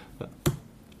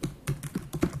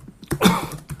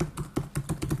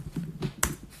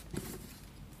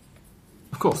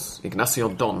 Of course, Ignacio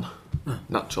Don,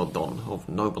 Nacho Don, of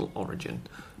noble origin.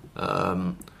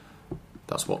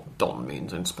 That's what Don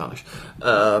means in Spanish.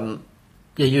 Yeah,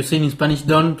 you've seen in Spanish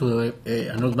Don to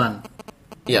an old man.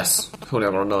 Yes,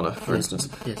 Julio Grondona, for instance.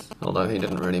 Yes. Although he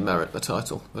didn't really merit the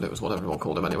title, but it was what everyone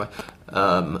called him anyway.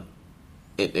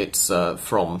 It's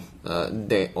from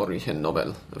De Origen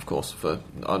Nobel, of course.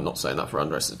 I'm not saying that for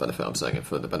Andres' benefit, I'm saying it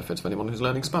for the benefit of anyone who's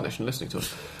learning Spanish and listening to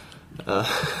us.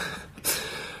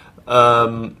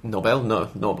 Nobel? No,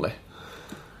 Noble.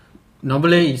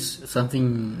 Noble is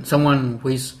someone who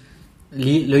is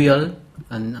loyal,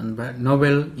 and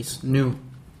Nobel is new.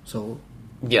 So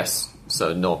yes,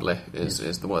 so Noble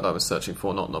is the word I was searching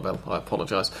for, not Nobel. I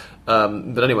apologise.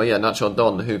 But anyway, yeah, Nacho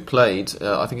Don, who played,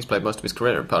 I think he's played most of his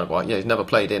career in Paraguay. Yeah, he's never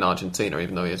played in Argentina,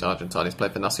 even though he is Argentine. He's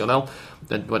played for Nacional,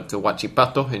 then went to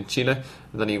Huachipato in Chile,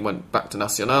 and then he went back to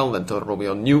Nacional, then to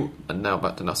Rubio Ñu, and now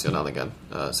back to Nacional again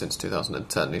since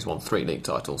 2010. He's won 3 league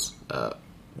titles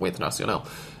with Nacional.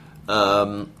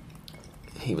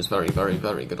 He was very, very,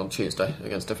 very good on Tuesday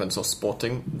against Defensor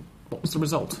Sporting. What was the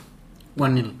result?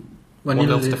 1-0.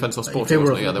 1-0 to Defensor Sporting,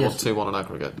 wasn't it? Yeah, they yes. won 2-1 on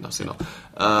aggregate, Nacional.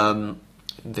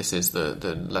 This is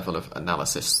the level of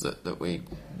analysis that we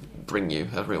bring you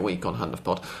every week on Hand of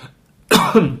Pod.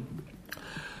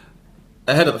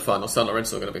 Ahead of the final, San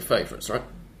Lorenzo are going to be favourites, right?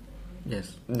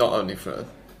 Yes. Not only for...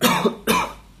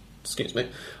 excuse me.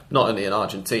 Not only in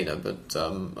Argentina, but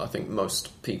I think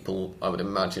most people, I would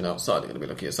imagine, outside are going to be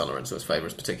looking at San Lorenzo as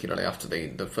favourites, particularly after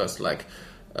the first leg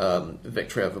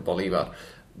victory over Bolívar,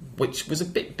 which was a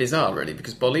bit bizarre, really,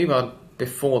 because Bolívar,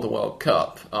 before the World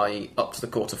Cup, i.e. up to the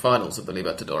quarterfinals of the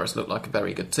Libertadores, looked like a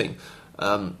very good team.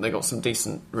 They got some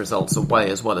decent results away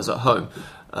as well as at home.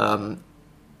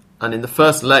 And in the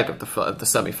first leg of the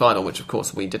semi-final, which of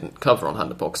course we didn't cover on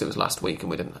Hand of Pod because it was last week and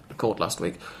we didn't record last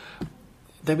week,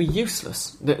 they were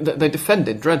useless. They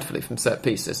defended dreadfully from set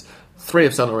pieces. 3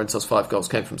 of San Lorenzo's 5 goals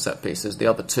came from set pieces. The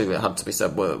other 2, it had to be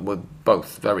said, were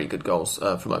both very good goals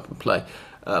from open play,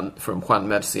 from Juan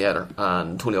Mercier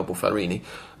and Julio Buffarini.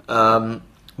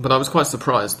 But I was quite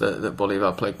surprised that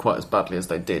Bolívar played quite as badly as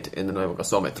they did in the Nuevo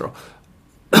Gasómetro.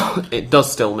 It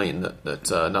does still mean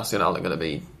that Nacional are going to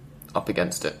be up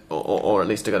against it, or at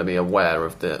least are going to be aware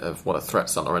of what a threat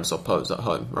San Lorenzo pose at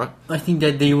home, right? I think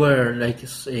that they were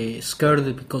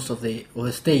scared because of the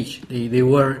stage. They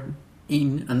were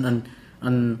in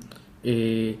and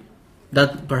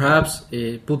that perhaps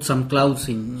put some clouds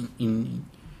in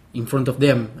front of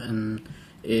them, and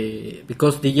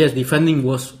because the defending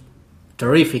was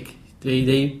terrific.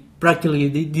 They practically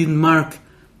didn't mark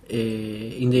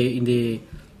in the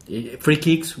free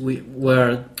kicks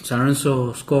where San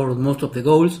Lorenzo scored most of the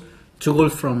goals. 2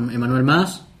 goals from Emmanuel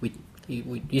Mas, which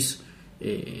is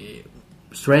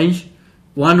strange.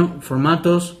 1 from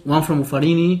Matos, 1 from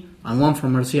Buffarini, and 1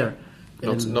 from Mercier.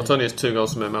 Not only is 2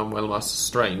 goals from Emmanuel Mas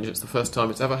strange, it's the first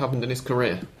time it's ever happened in his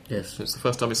career. Yes, it's the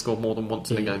first time he scored more than once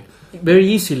in a game. Very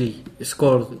easily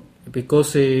scored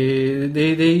because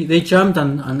they jumped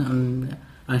and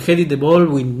headed the ball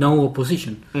with no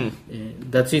opposition.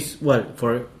 That is, well,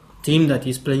 for a team that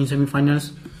is playing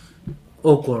semi-finals,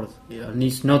 awkward, and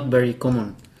it's not very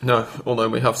common. No, although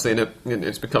we have seen it,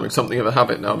 it's becoming something of a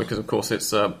habit now because, of course,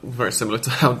 it's very similar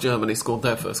to how Germany scored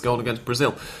their first goal against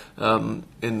Brazil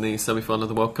in the semi-final of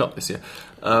the World Cup this year.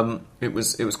 It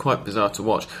was quite bizarre to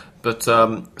watch. But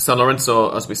San Lorenzo,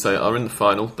 as we say, are in the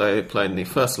final. They play in the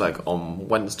first leg on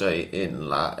Wednesday in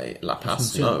La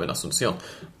Paz. No, in Asunción.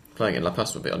 Playing in La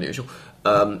Paz would be unusual.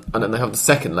 And then they have the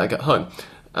second leg at home.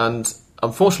 And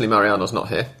unfortunately, Mariano's not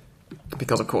here,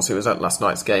 because of course he was at last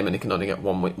night's game and he can only get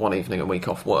one evening a week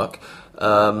off work.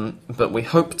 But we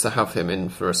hope to have him in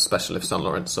for a special if San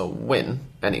Lorenzo win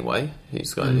anyway. He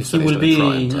will be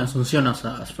in Asunción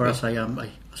as far as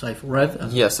I've read.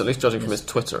 Yes, at least judging from his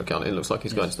Twitter account, it looks like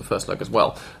he's going to the first leg as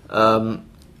well.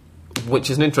 Which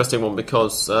is an interesting one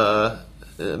because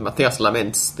Matias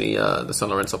Lamens, the San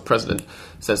Lorenzo president,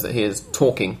 says that he is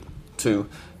talking to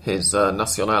his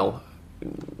Nacional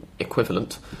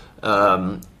equivalent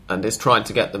and is trying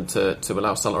to get them to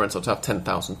allow San Lorenzo to have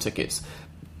 10,000 tickets,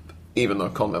 even though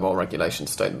CONMEBOL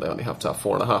regulations state that they only have to have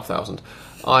 4,500.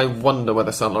 I wonder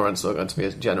whether San Lorenzo are going to be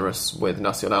as generous with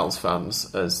Nacional's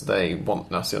fans as they want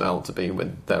Nacional to be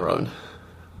with their own.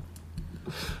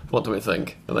 What do we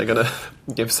think? Are they going to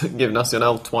give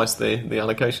Nacional twice the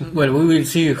allocation? Well, we will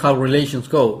see how relations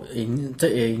go.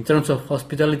 In terms of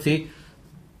hospitality,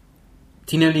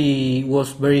 Tinelli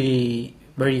was very,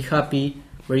 very happy,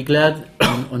 very glad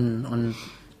on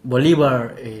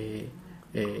Bolivar,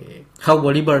 how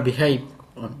Bolivar behaved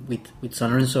with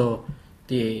San Lorenzo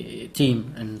the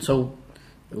team, and so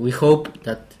we hope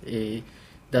that the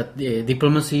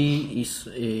diplomacy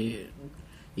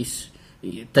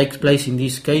takes place in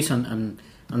this case, and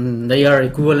they are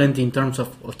equivalent in terms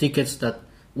of tickets that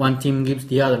one team gives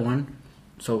the other one,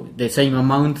 so the same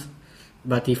amount.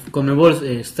 But if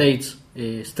CONMEBOL states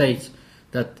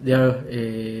that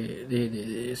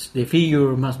the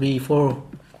figure must be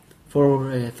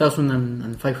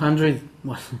 4,500,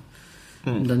 well, I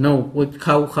don't know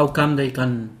how come they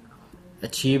can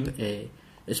achieve a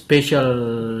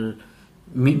special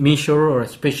measure or a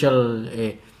special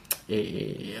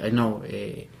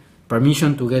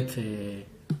permission to get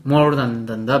more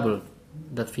than double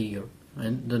that figure. I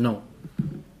don't know.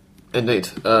 Indeed.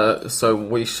 So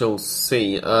we shall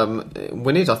see.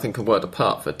 We need, I think, a word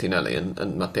apart for Tinelli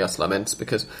and Matias Lamens,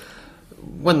 because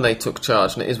when they took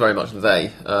charge, and it is very much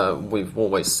they, we've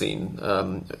always seen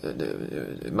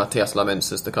Matias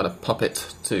Lamens as the kind of puppet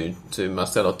to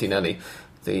Marcelo Tinelli,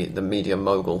 the media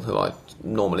mogul, who I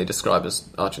normally describe as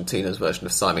Argentina's version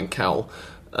of Simon Cowell.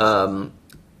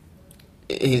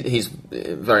 He's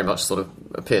very much sort of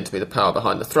appeared to be the power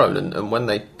behind the throne, and when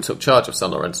they took charge of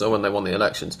San Lorenzo, when they won the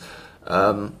elections,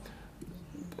 I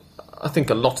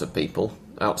think a lot of people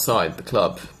outside the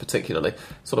club particularly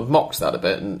sort of mocked that a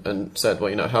bit and said,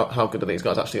 well, how good are these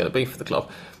guys actually going to be for the club?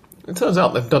 It turns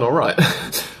out they've done all right.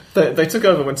 They took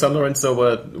over when San Lorenzo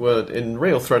were in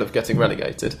real threat of getting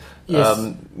relegated.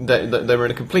 Yes. They were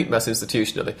in a complete mess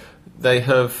institutionally. They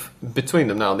have, between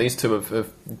them now, these two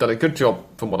have done a good job,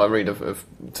 from what I read, of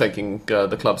taking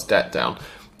the club's debt down.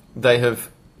 They have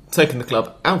taken the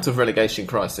club out of relegation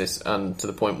crisis and to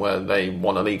the point where they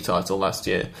won a league title last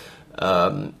year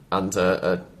and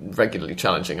are regularly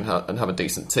challenging and have a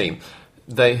decent team.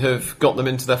 They have got them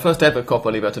into their first ever Copa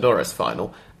Libertadores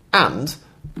final, and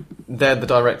they're the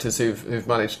directors who've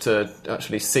managed to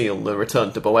actually seal the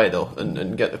return to Boedo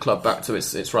and get the club back to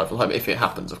its rightful home, if it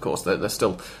happens, of course. There's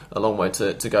still a long way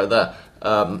to go there.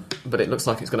 But it looks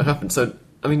like it's going to happen. So,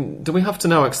 I mean, do we have to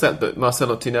now accept that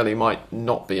Marcelo Tinelli might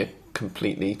not be a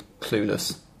completely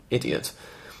clueless idiot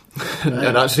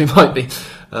and actually might be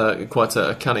quite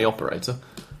a canny operator?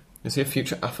 Is he a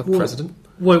future AFA president?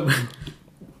 Well,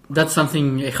 that's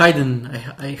something, a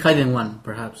hidden one,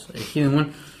 perhaps. A hidden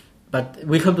one. But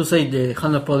we have to say, the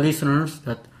Handball listeners,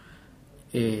 that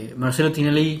Marcelo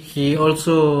Tinelli, he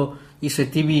also is a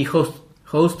TV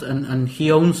host and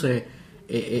he owns to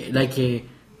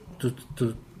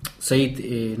say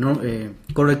it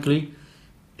correctly,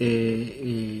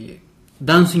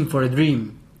 Dancing for a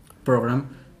Dream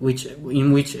program,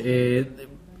 in which a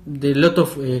lot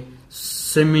of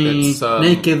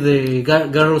semi-naked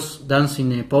girls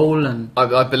dancing a pole, and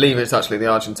I believe it's actually the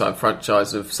Argentine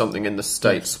franchise of something in the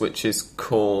States, which is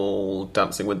called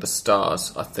Dancing with the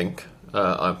Stars, I think.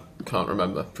 I can't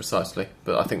remember precisely,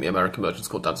 but I think the American version is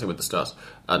called Dancing with the Stars,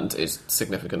 and is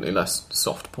significantly less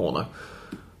soft porno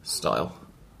style.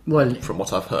 Well, from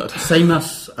what I've heard, same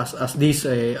as this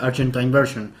Argentine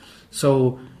version.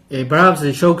 So perhaps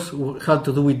the jokes had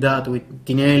to do with that, with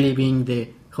Tinelli being the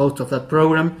host of that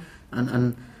program,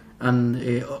 and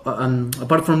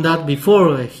apart from that,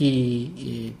 before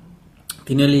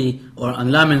Tinelli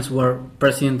and Lamens were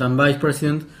president and vice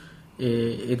president,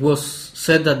 it was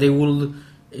said that they would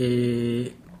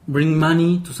bring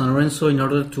money to San Lorenzo in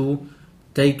order to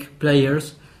take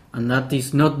players, and that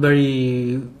is not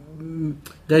very.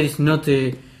 That is not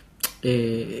the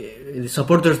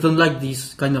supporters don't like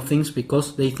these kind of things,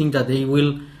 because they think that they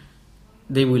will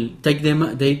take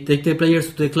the players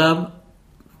to the club,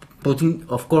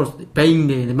 paying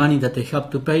the money that they have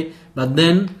to pay, but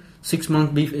then 6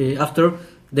 months after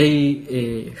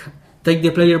they take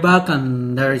the player back,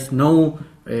 and there is no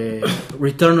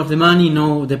return of the money.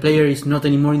 No, the player is not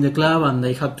anymore in the club, and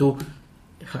they have to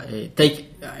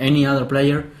take any other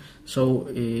player. So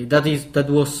that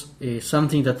was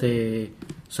something that the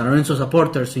San Lorenzo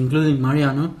supporters, including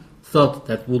Mariano, thought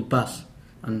that would pass,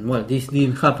 and well, this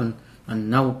didn't happen. And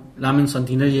now Lamens and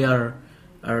Tinelli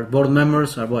are board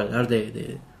members, are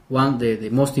the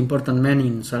most important men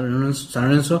in San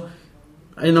Lorenzo.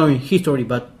 I don't know in history,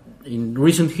 but in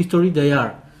recent history they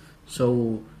are.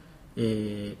 So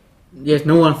yes,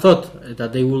 no one thought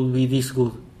that they will be this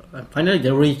good. And finally,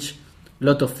 they reached a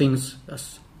lot of things.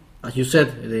 As you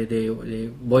said,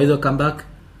 the Boedo comeback,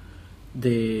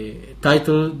 the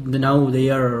title. Now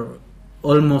they are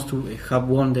almost have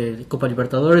won the Copa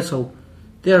Libertadores. So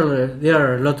there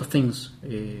are a lot of things,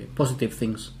 positive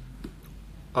things.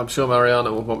 I'm sure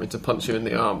Mariano would want me to punch you in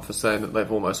the arm for saying that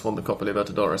they've almost won the Copa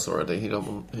Libertadores already.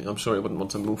 I'm sure he wouldn't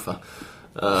want to mufa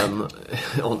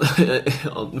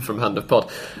from Hand of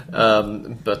Pod.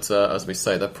 But as we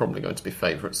say, they're probably going to be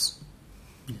favourites.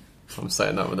 I'm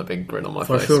saying that with a big grin on my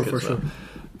face. For sure.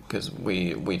 Because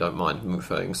we don't mind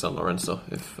mufaing San Lorenzo.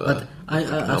 But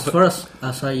as far as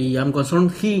I am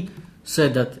concerned, he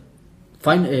said that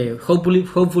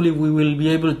hopefully we will be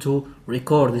able to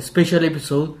record the special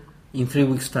episode in 3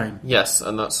 weeks' time. Yes,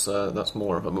 and that's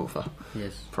more of a mufa.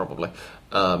 Yes, probably.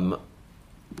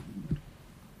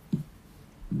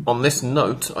 On this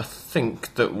note, I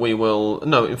think that we will...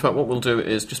 No, in fact, what we'll do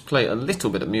is just play a little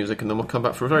bit of music, and then we'll come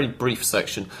back for a very brief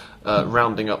section,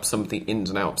 rounding up some of the ins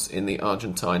and outs in the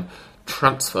Argentine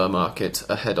transfer market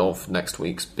ahead of next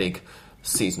week's big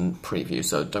season preview,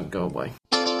 so don't go away.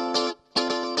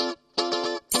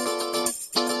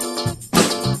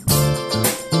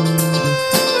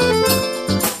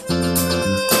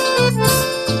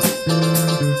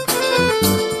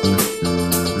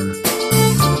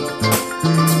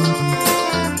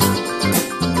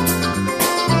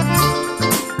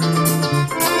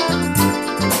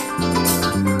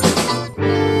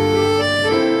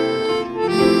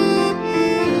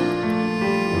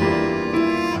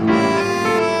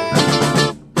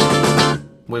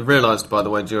 Realised, by the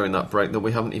way, during that break that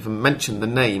we haven't even mentioned the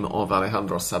name of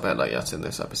Alejandro Sabella yet in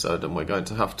this episode, and we're going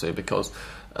to have to, because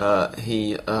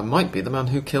he might be the man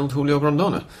who killed Julio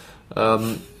Grondona.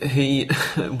 He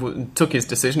took his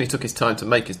decision, he took his time to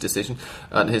make his decision,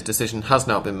 and his decision has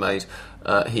now been made.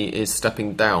 He is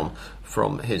stepping down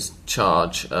from his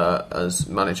charge as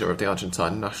manager of the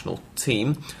Argentine national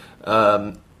team.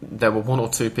 There were one or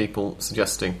two people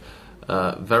suggesting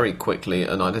very quickly,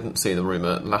 and I didn't see the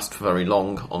rumour last for very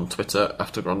long on Twitter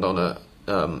after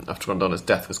Grondona's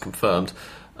death was confirmed,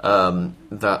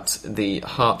 that the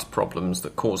heart problems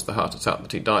that caused the heart attack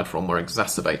that he died from were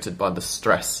exacerbated by the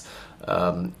stress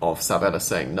of Sabella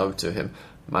saying no to him.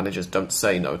 Managers don't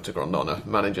say no to Grondona.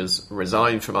 Managers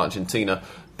resign from Argentina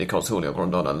because Julio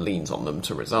Grondona leans on them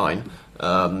to resign.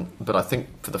 But I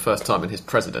think for the first time in his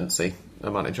presidency, a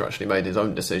manager actually made his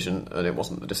own decision, and it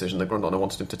wasn't the decision that Grondona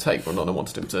wanted him to take. Grondona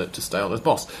wanted him to stay on as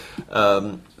boss.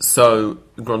 So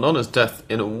Grondona's death,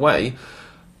 in a way,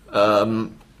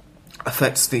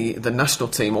 affects the national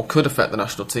team, or could affect the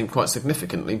national team quite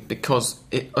significantly, because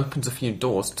it opens a few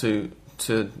doors to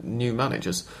new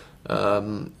managers.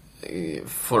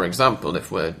 For example,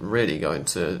 if we're really going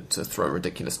to throw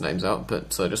ridiculous names out, but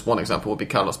just one example would be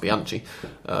Carlos Bianchi,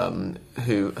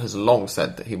 who has long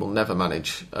said that he will never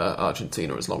manage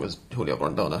Argentina as long as Julio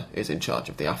Grondona is in charge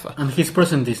of the AFA. And his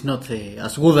present is not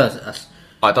as good as...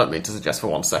 I don't mean to suggest for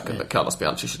 1 second that Carlos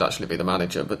Bianchi should actually be the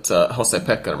manager, but Jose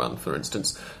Pekerman, for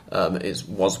instance,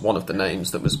 was one of the names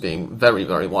that was being very,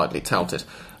 very widely touted.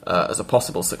 as a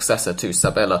possible successor to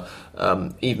Sabella,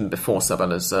 even before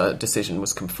Sabella's decision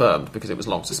was confirmed, because it was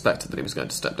long suspected that he was going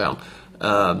to step down.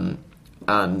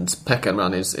 And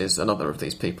Pekerman is another of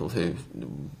these people who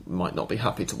might not be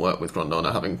happy to work with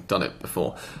Grondona, having done it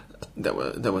before. There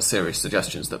were serious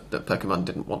suggestions that Pekerman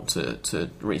didn't want to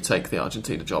retake the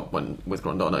Argentina job with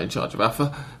Grondona in charge of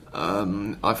AFA.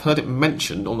 I've heard it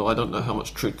mentioned, although I don't know how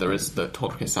much truth there is, that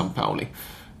Jorge Sampaoli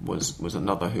was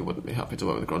another who wouldn't be happy to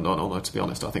work with Grondona, although to be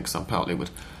honest I think Sampaoli would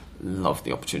love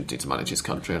the opportunity to manage his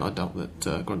country, and I doubt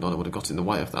that Grondona would have got in the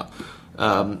way of that.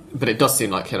 But it does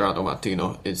seem like Gerardo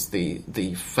Martino is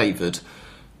the favoured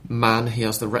man. He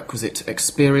has the requisite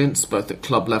experience, both at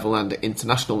club level and at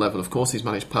international level. Of course, he's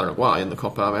managed Paraguay in the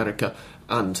Copa America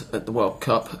and at the World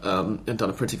Cup, and done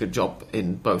a pretty good job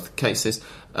in both cases.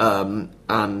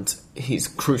 And he's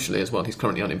crucially as well, he's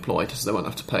currently unemployed, so they won't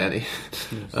have to pay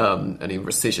any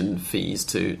rescission fees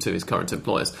to his current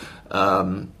employers.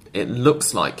 It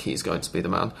looks like he's going to be the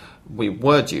man. We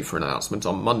were due for an announcement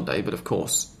on Monday, but of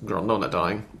course Grondona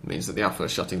dying means that the AFA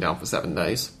is shutting down for 7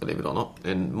 days, believe it or not,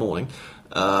 in mourning.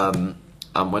 And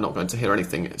we're not going to hear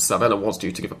anything. Sabella was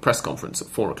due to give a press conference at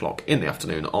 4 o'clock in the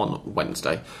afternoon on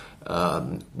Wednesday,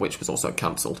 which was also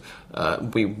cancelled.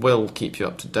 We will keep you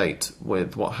up to date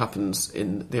with what happens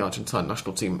in the Argentine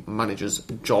national team manager's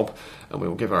job, and we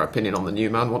will give our opinion on the new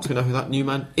man once we know who that new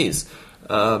man is.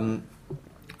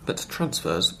 But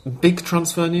transfers, big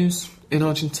transfer news in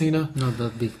Argentina? Not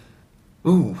that big.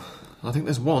 Ooh, I think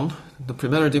there's one. The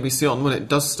Primera División, when it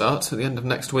does start at the end of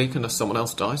next week, unless someone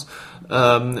else dies,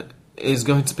 is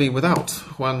going to be without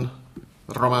Juan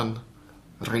Román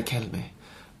Riquelme,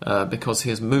 because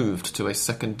he has moved to a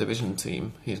second division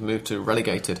team. He's moved to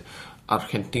relegated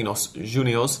Argentinos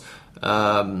Juniors.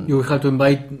 You will have to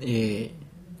invite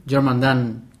German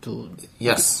Dan to...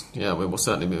 Yes, yeah, we will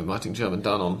certainly be inviting German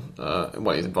Dan on.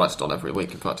 Well, he's invited on every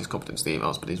week. In fact, he's copied into the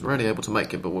emails, but he's rarely able to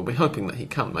make it. But we'll be hoping that he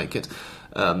can make it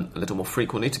a little more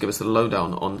frequently to give us the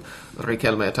lowdown on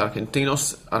Riquelme at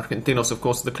Argentinos. Argentinos, of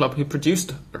course, is the club who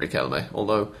produced Riquelme,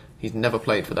 although he's never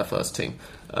played for their first team.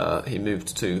 He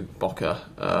moved to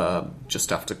Boca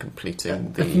just after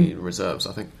completing the reserves,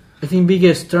 I think. I think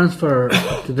biggest transfer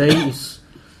today is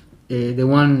the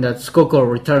one that Skoko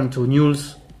returned to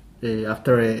Newell's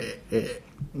after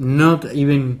not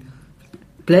even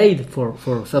played for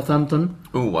Southampton.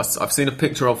 Ooh, I've seen a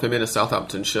picture of him in a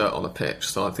Southampton shirt on the pitch,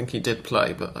 so I think he did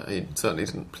play, but he certainly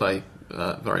didn't play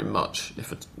very much.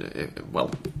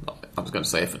 Well, I was going to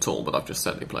say if at all, but I've just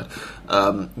certainly played.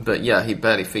 But yeah, he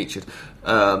barely featured.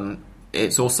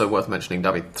 It's also worth mentioning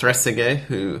David Trezeguet,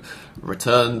 who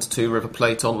returned to River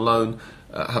Plate on loan,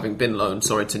 having been loaned,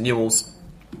 to Newell's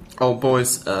Old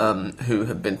Boys, who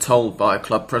had been told by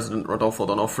club president Rodolfo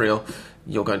Donofrio,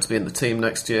 you're going to be in the team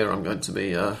next year, I'm going to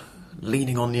be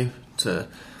leaning on you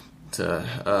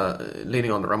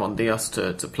leaning on Ramon Diaz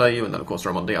to play you. And then of course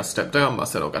Ramon Diaz stepped down.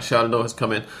 Marcelo Gallardo has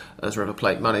come in as River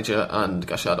Plate manager, and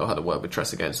Gallardo had a word with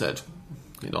Trezeguet and said,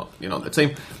 you're not in the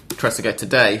team. Trezeguet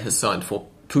today has signed for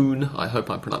Pune, I hope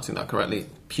I'm pronouncing that correctly,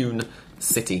 Pune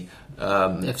City,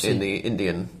 in the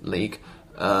Indian League.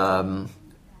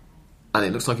 And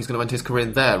it looks like he's going to end his career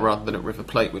there rather than at River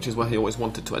Plate, which is where he always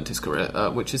wanted to end his career,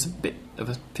 which is a bit of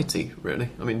a pity, really.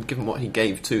 I mean, given what he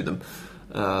gave to them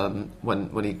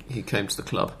when he came to the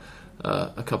club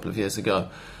a couple of years ago.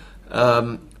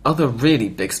 Other really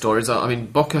big stories are, I mean,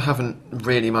 Boca haven't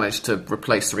really managed to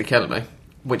replace Riquelme,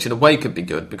 which in a way could be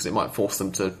good because it might force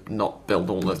them to not build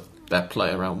all of their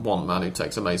play around one man who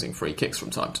takes amazing free kicks from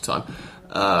time to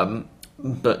time.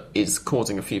 But is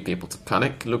causing a few people to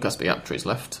panic. Lucas Beatriz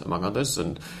left, among others,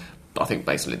 and I think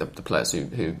basically the players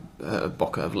who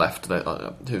Boca have left,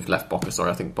 who've left Boca,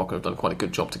 I think Boca have done quite a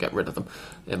good job to get rid of them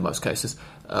in most cases.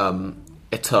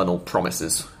 Eternal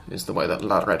promises is the way that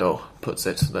Laredo puts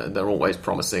it. They're always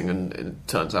promising, and it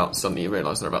turns out suddenly you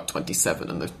realise they're about 27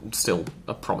 and they're still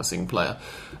a promising player.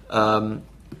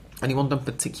 Anyone done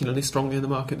particularly strongly in the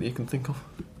market that you can think of?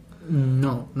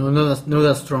 No,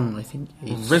 that strong, I think.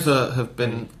 River have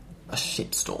been a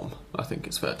shitstorm, I think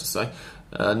it's fair to say.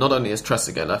 Not only has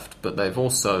Trezeguet left, but they've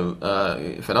also...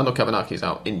 Fernando Cabanacci's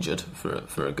out injured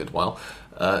for a good while.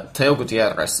 Teo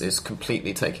Gutierrez is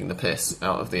completely taking the piss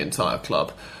out of the entire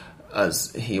club,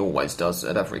 as he always does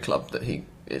at every club that he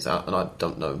is at, and I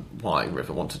don't know why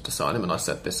River wanted to sign him, and I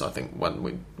said this, I think,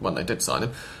 when they did sign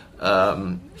him.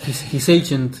 His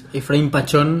agent, Efraín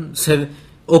Pachón, said...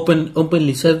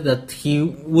 openly said that he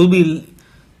will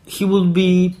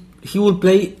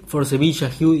play for Sevilla.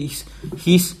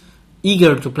 He's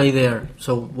eager to play there.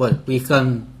 So we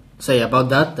can say about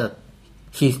that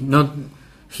he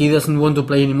doesn't want to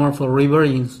play anymore for River.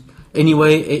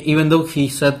 Anyway, even though he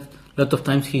said lot of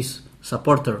times his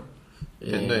supporter.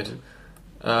 Indeed.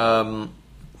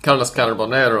 Carlos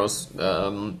Carbonero's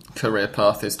career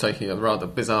path is taking a rather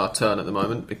bizarre turn at the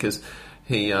moment because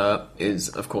he is,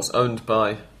 of course,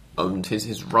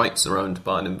 his rights are owned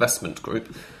by an investment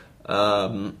group.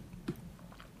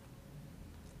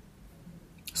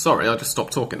 Sorry, I just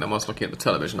stopped talking then whilst looking at the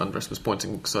television. Andres was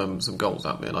pointing some goals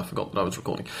at me and I forgot that I was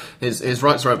recording. His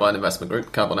rights are owned by an investment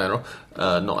group, Carbonero,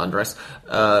 not Andres.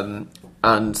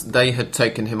 And they had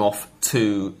taken him off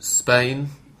to Spain.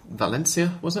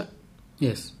 Valencia, was it?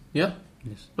 Yes. Yeah?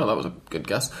 Yes. Well, that was a good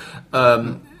guess.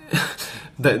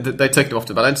 They taken him off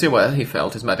to Valencia where he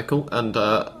failed his medical, and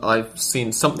I've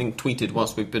seen something tweeted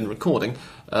whilst we've been recording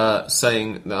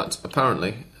saying that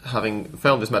apparently, having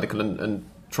failed his medical and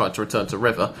tried to return to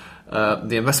River,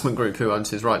 the investment group who owns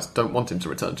his rights don't want him to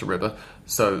return to River,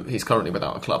 so he's currently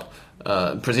without a club.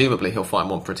 Presumably he'll find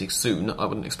one pretty soon. I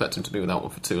wouldn't expect him to be without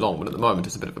one for too long, but at the moment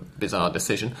it's a bit of a bizarre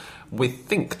decision. We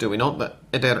think, do we not, that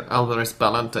Eder Alvarez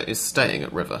Balanta is staying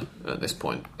at River at this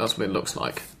point? That's what it looks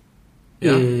like.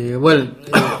 Yeah? It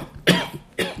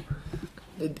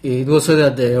was said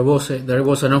that there was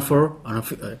an offer, a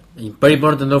very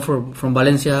important offer from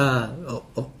Valencia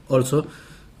also,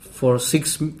 for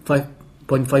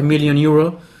 5.5 million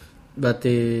euro, but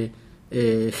he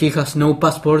has no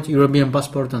passport, European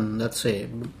passport, and that's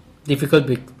difficult.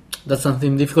 That's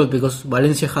something difficult because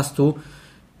Valencia has to,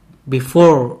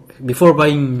 before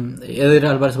buying Eder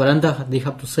Alvarez Balanta, they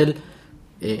have to sell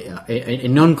a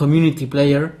non-community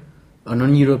player, a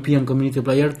non-European community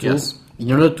player,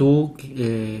 in order to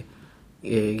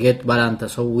get Balanta.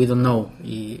 So we don't know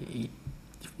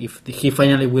if he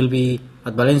finally will be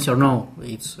at Valencia or no.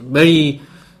 It's very,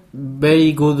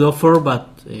 very good offer, but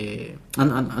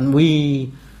and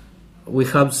we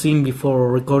have seen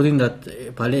before recording that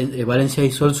Valencia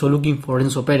is also looking for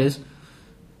Enzo Perez,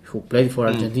 who played for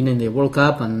Argentina in the World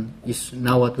Cup and is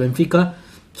now at Benfica.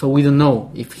 So we don't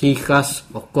know if he has,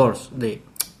 of course, the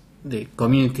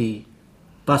community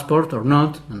passport or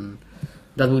not, and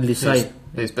that will decide.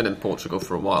 He's been in Portugal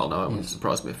for a while now. It wouldn't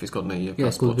surprise me if he's got an EU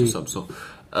passport of some sort.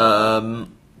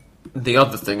 The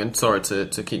other thing, and sorry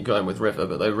to keep going with River,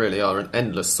 but they really are an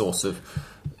endless source of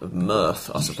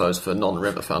mirth, I suppose, for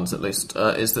non-River fans at least,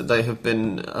 is that they have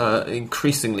been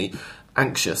increasingly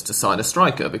anxious to sign a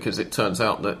striker, because it turns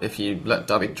out that if you let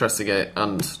David Trezeguet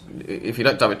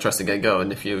go,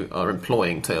 and if you are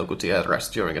employing Teo Gutierrez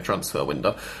during a transfer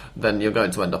window, then you're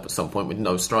going to end up at some point with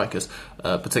no strikers,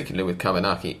 particularly with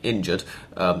Kavenaki injured.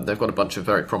 They've got a bunch of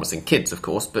very promising kids, of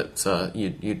course, but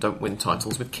you don't win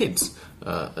titles with kids,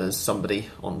 as somebody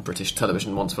on British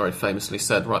television once very famously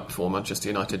said right before Manchester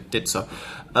United did so.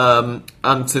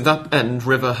 And to that end,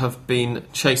 River have been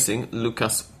chasing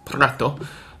Lucas Prato.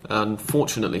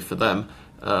 Unfortunately for them,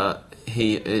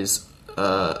 he is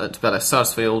at Vélez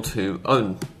Sarsfield, who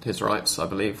own his rights, I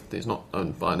believe. He's not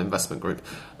owned by an investment group,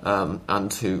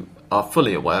 and who are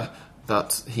fully aware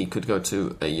that he could go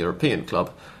to a European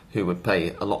club who would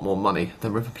pay a lot more money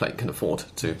than River Plate can afford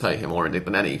to pay him, or indeed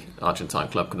than any Argentine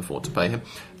club can afford to pay him.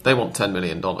 They want $10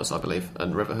 million, I believe,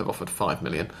 and River have offered $5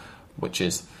 million, which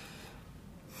is...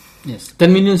 Yes,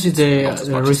 10 million is the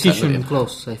rescission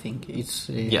clause, I think. It's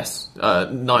yes,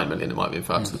 9 million it might be, in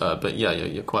fact. Yes. But yeah,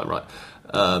 you're quite right.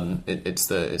 It's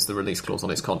the release clause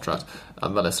on his contract,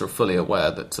 and Vélez are fully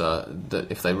aware that that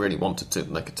if they really wanted to,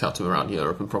 then they could tout him around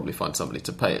Europe and probably find somebody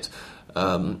to pay it.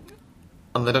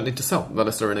 And they don't need to sell.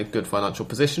 Vélez are in a good financial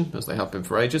position, as they have been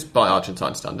for ages, by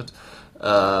Argentine standards.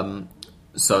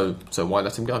 So why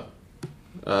let him go?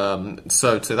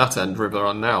 So to that end, River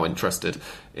are now interested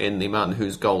in the man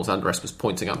whose goals Andres was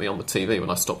pointing at me on the TV when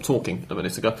I stopped talking a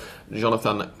minute ago,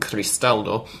 Jonathan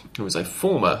Cristaldo, who is a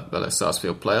former Vélez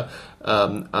Sarsfield player,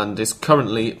 and is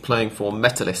currently playing for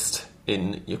Metalist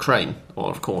in Ukraine, or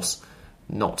of course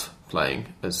not playing,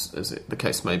 as the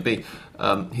case may be.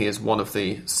 He is one of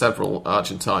the several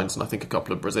Argentines, and I think a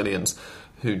couple of Brazilians,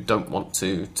 who don't want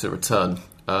to return.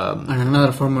 And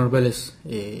another former Vélez,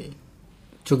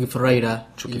 Chucky Ferreira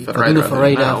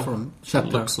now from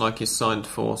Shakhtar. Looks like he's signed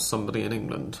for somebody in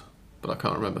England, but I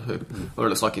can't remember who. Or it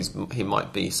looks like he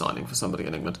might be signing for somebody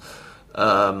in England.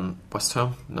 West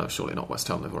Ham? No, surely not West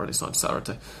Ham. They've already signed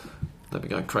Sarate. They'll be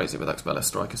going crazy with ex-Vélez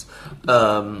strikers.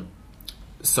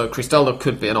 So Cristaldo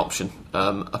could be an option.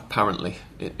 Apparently,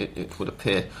 it would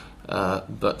appear.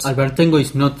 But Albertengo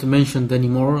is not mentioned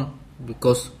anymore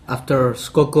because after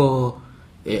Skoko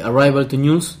arrival to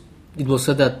News, it was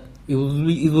said that it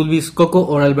will be Skoko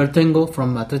or Albertengo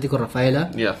from Atlético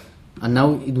Rafaela. Yeah. And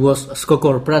now it was Skoko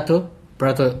or Prato.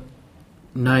 Prato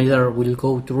neither will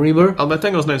go to River.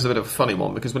 Albertengo's name is a bit of a funny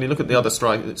one, because when you look at the other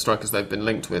strikers they've been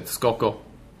linked with, Skoko,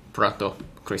 Prato,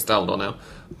 Cristaldo now.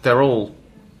 They're all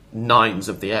nines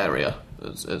of the area,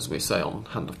 as we say on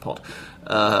Hand of Pod.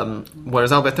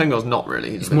 Whereas Albertengo's not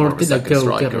really. He's more of a second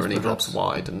striker, and he drops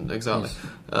wide. And exactly.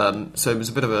 Yes. So it was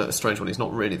a bit of a strange one. He's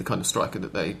not really the kind of striker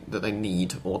that they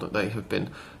need or that they have been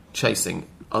chasing,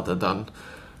 other than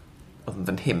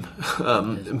him,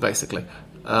 basically.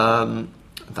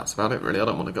 That's about it, really. I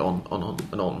don't want to go on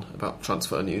and on about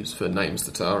transfer news for names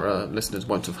that our listeners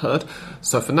won't have heard.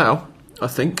 So for now, I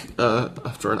think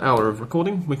after an hour of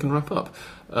recording, we can wrap up.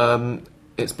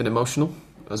 It's been emotional,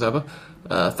 as ever.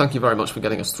 Thank you very much for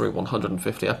getting us through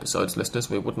 150 episodes, listeners.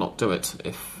 We would not do it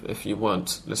if you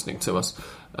weren't listening to us.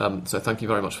 So thank you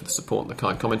very much for the support and the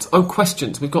kind comments. Oh,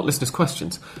 questions! We've got listeners'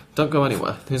 questions. Don't go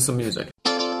anywhere. Here's some music.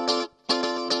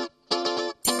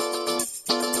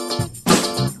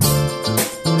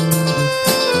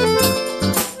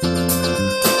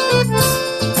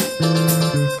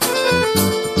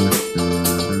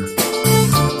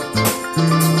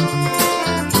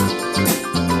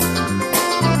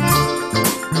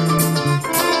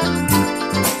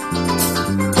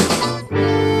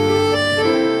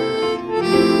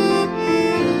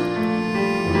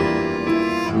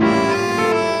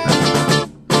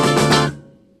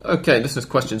 Okay, listeners'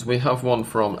 questions. We have one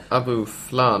from Abu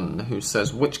Flan, who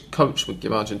says, which coach would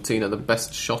give Argentina the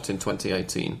best shot in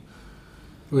 2018?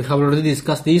 We have already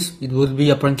discussed this. It would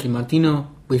be apparently Martino.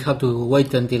 We have to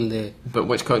wait until the... But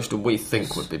which coach do we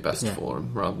think would be best for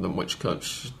him, rather than which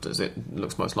coach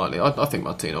looks most likely? I think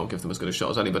Martino will give them as good a shot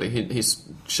as anybody. He's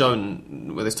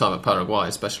shown, with his time at Paraguay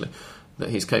especially, that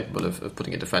he's capable of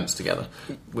putting a defence together,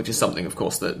 which is something, of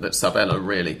course, that Sabella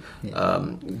really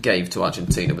gave to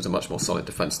Argentina, was a much more solid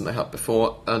defence than they had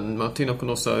before, and Martino can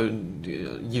also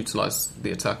utilise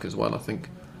the attack as well, I think.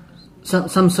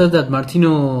 Some said that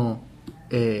Martino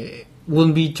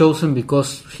wouldn't be chosen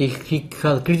because he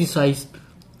had criticised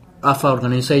AFA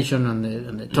organization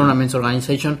and the tournament's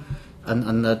organization,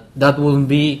 and that wouldn't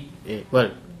be,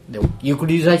 you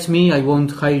criticize me, I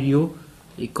won't hire you,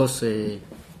 because...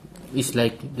 it's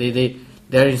like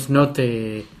there is not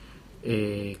it's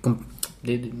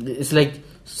like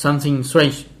something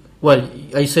strange. Well,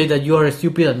 I say that you are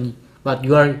stupid, but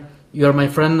you are my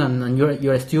friend, and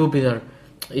you're stupid. Or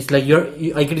it's like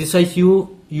I criticize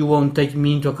you. You won't take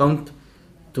me into account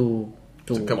to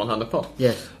come on Hand of Pod.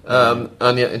 Yes.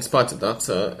 And yet, in spite of that,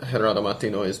 Gerardo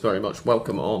Martino is very much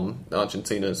welcome on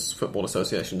Argentina's Football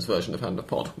Association's version of Hand of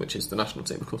Pod, which is the national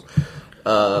team, of course.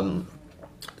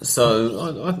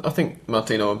 So I think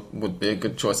Martino would be a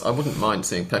good choice. I wouldn't mind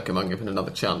seeing Peckerman given another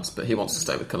chance, but he wants to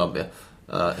stay with Colombia.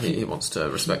 He wants to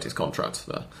respect his contract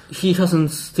there. He still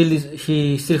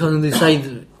hasn't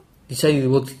decided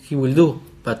what he will do,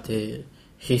 but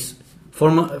he's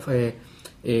formally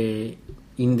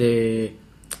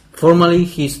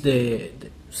he's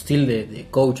still the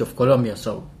coach of Colombia.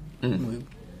 So.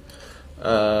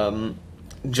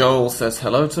 Joel says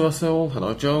hello to us all.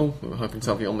 Hello, Joel. We were hoping to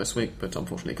have you on this week, but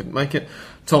unfortunately couldn't make it.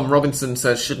 Tom Robinson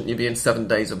says, shouldn't you be in 7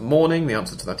 days of mourning? The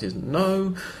answer to that is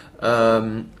no.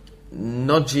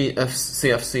 Nodji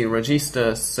CFC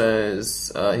Register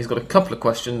says he's got a couple of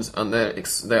questions, and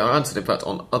they are answered, in fact,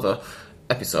 on other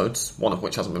episodes, one of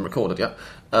which hasn't been recorded yet.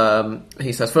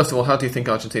 He says, first of all, how do you think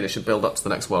Argentina should build up to the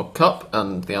next World Cup?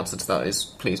 And the answer to that is,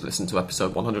 please listen to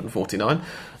episode 149.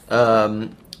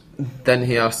 Then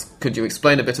he asks, could you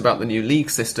explain a bit about the new league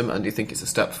system, and do you think it's a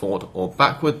step forward or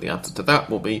backward? The answer to that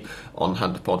will be on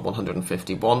Hand of Pod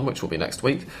 151, which will be next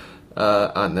week.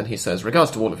 And then he says, regards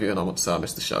to all of you, and I want to say I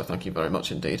missed the show. Thank you very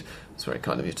much indeed. It's very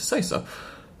kind of you to say so.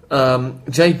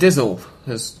 Jay Dizzle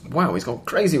he's gone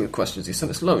crazy with questions. He sent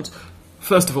us loads.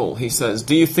 First of all, he says,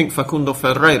 do you think Facundo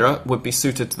Ferreira would be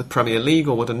suited to the Premier League,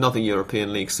 or would another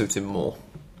European league suit him more?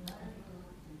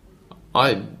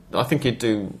 I think he'd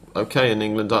do okay in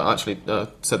England. I actually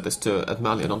said this to Ed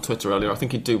Mallion on Twitter earlier. I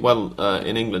think he'd do well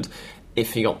in England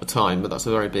if he got the time, but that's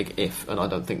a very big if, and I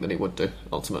don't think that he would do,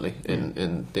 ultimately,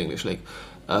 in the English league.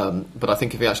 But I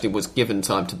think if he actually was given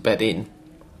time to bed in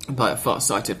by a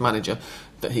far-sighted manager,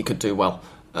 that he could do well.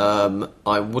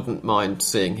 I wouldn't mind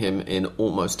seeing him in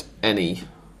almost any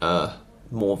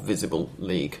more visible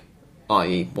league,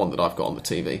 i.e. one that I've got on the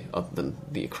TV, other than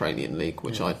the Ukrainian league,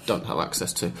 which I don't have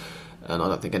access to, and I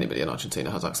don't think anybody in Argentina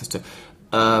has access to.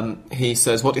 He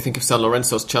says, what do you think of San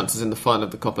Lorenzo's chances in the final of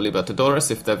the Copa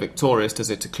Libertadores? If they're victorious, does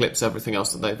it eclipse everything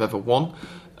else that they've ever won?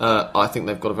 I think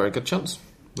they've got a very good chance.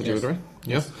 Would you agree?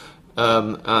 Yes.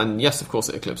 Yeah. And yes, of course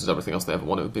it eclipses everything else they ever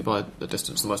won. It would be by a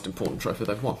distance the most important trophy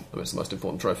they've won. I mean, it's the most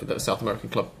important trophy that a South American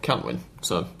club can win.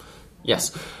 So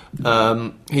Yes.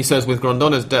 He says, with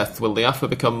Grondona's death, will the AFA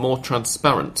become more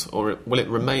transparent, or will it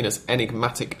remain as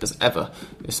enigmatic as ever,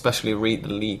 especially read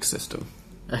the league system?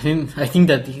 I think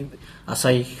that, as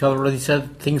I have already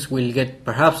said, things will get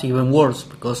perhaps even worse,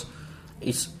 because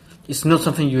it's not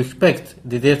something you expect,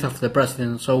 the death of the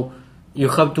president. So you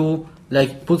have to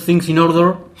put things in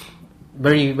order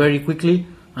very, very quickly,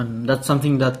 and that's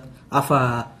something that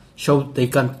AFA showed they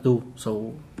can't do.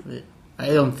 So I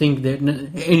don't think that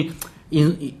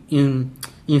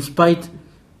in spite,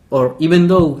 or even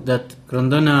though that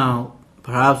Grondona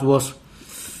perhaps was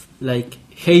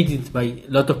hated by a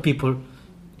lot of people,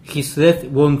 his death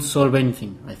won't solve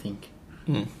anything, I think.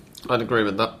 I'd agree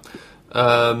with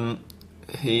that.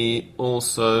 He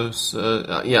also,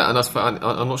 and as for,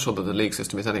 I'm not sure that the league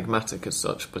system is enigmatic as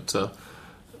such, but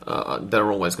there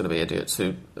are always going to be idiots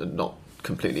who are not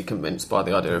completely convinced by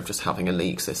the idea of just having a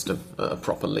league system, a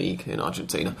proper league in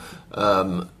Argentina.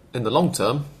 In the long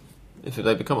term, if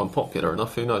they become unpopular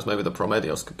enough, who knows, maybe the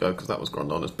Promedios could go, because that was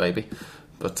Grondona's baby.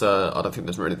 But I don't think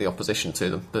there's really the opposition to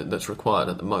them that's required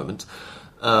at the moment.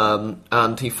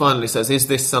 And he finally says, is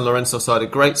this San Lorenzo side a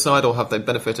great side, or have they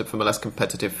benefited from a less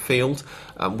competitive field?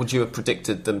 Would you have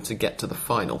predicted them to get to the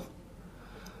final?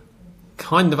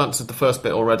 Kind of answered the first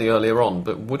bit already earlier on,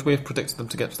 but would we have predicted them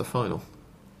to get to the final?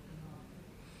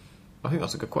 I think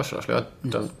that's a good question, actually. I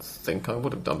don't think I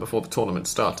would have done before the tournament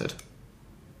started.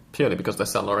 Purely because they're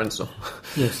San Lorenzo.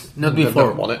 Yes, not They've before.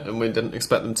 never won it, and we didn't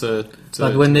expect them to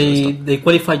But when they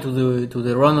qualified to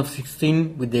the round of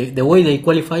 16, with the way they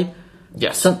qualified,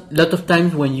 yes, a lot of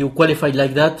times when you qualify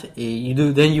like that, you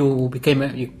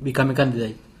become a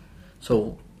candidate.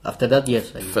 So after that,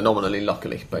 yes, phenomenally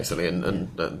luckily, basically,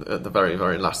 and at the very,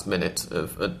 very last minute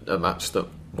of a match that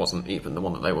wasn't even the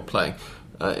one that they were playing,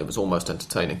 it was almost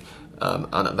entertaining.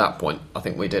 And at that point, I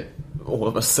think all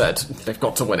of us said, they've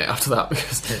got to win it after that,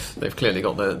 because they've clearly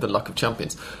got the luck of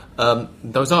champions.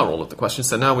 Those are all of the questions,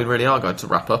 so now we really are going to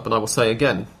wrap up, and I will say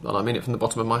again, and I mean it from the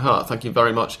bottom of my heart, thank you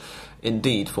very much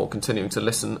indeed for continuing to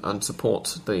listen and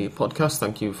support the podcast.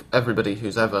 Thank you everybody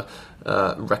who's ever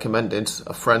recommended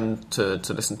a friend to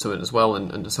listen to it as well,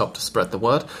 and has helped to spread the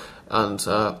word. And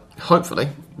hopefully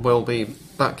we'll be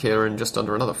back here in just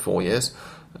under another 4 years,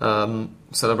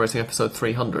 celebrating episode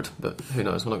 300, but who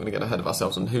knows, we're not going to get ahead of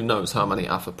ourselves, and who knows how many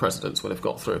AFA presidents we'll have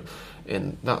got through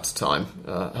in that time,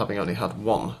 having only had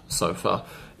one so far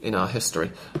in our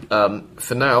history.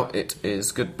 For now, it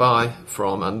is goodbye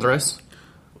from Andres.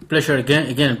 Pleasure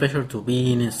again, pleasure to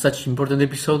be in such important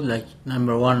episode like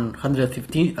number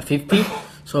 150.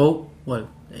 So,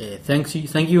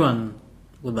 thank you, and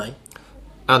goodbye.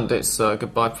 And it's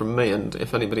goodbye from me, and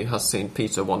if anybody has seen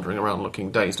Peter wandering around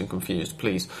looking dazed and confused,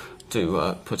 please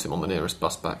do put him on the nearest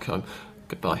bus back home.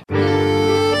 Goodbye.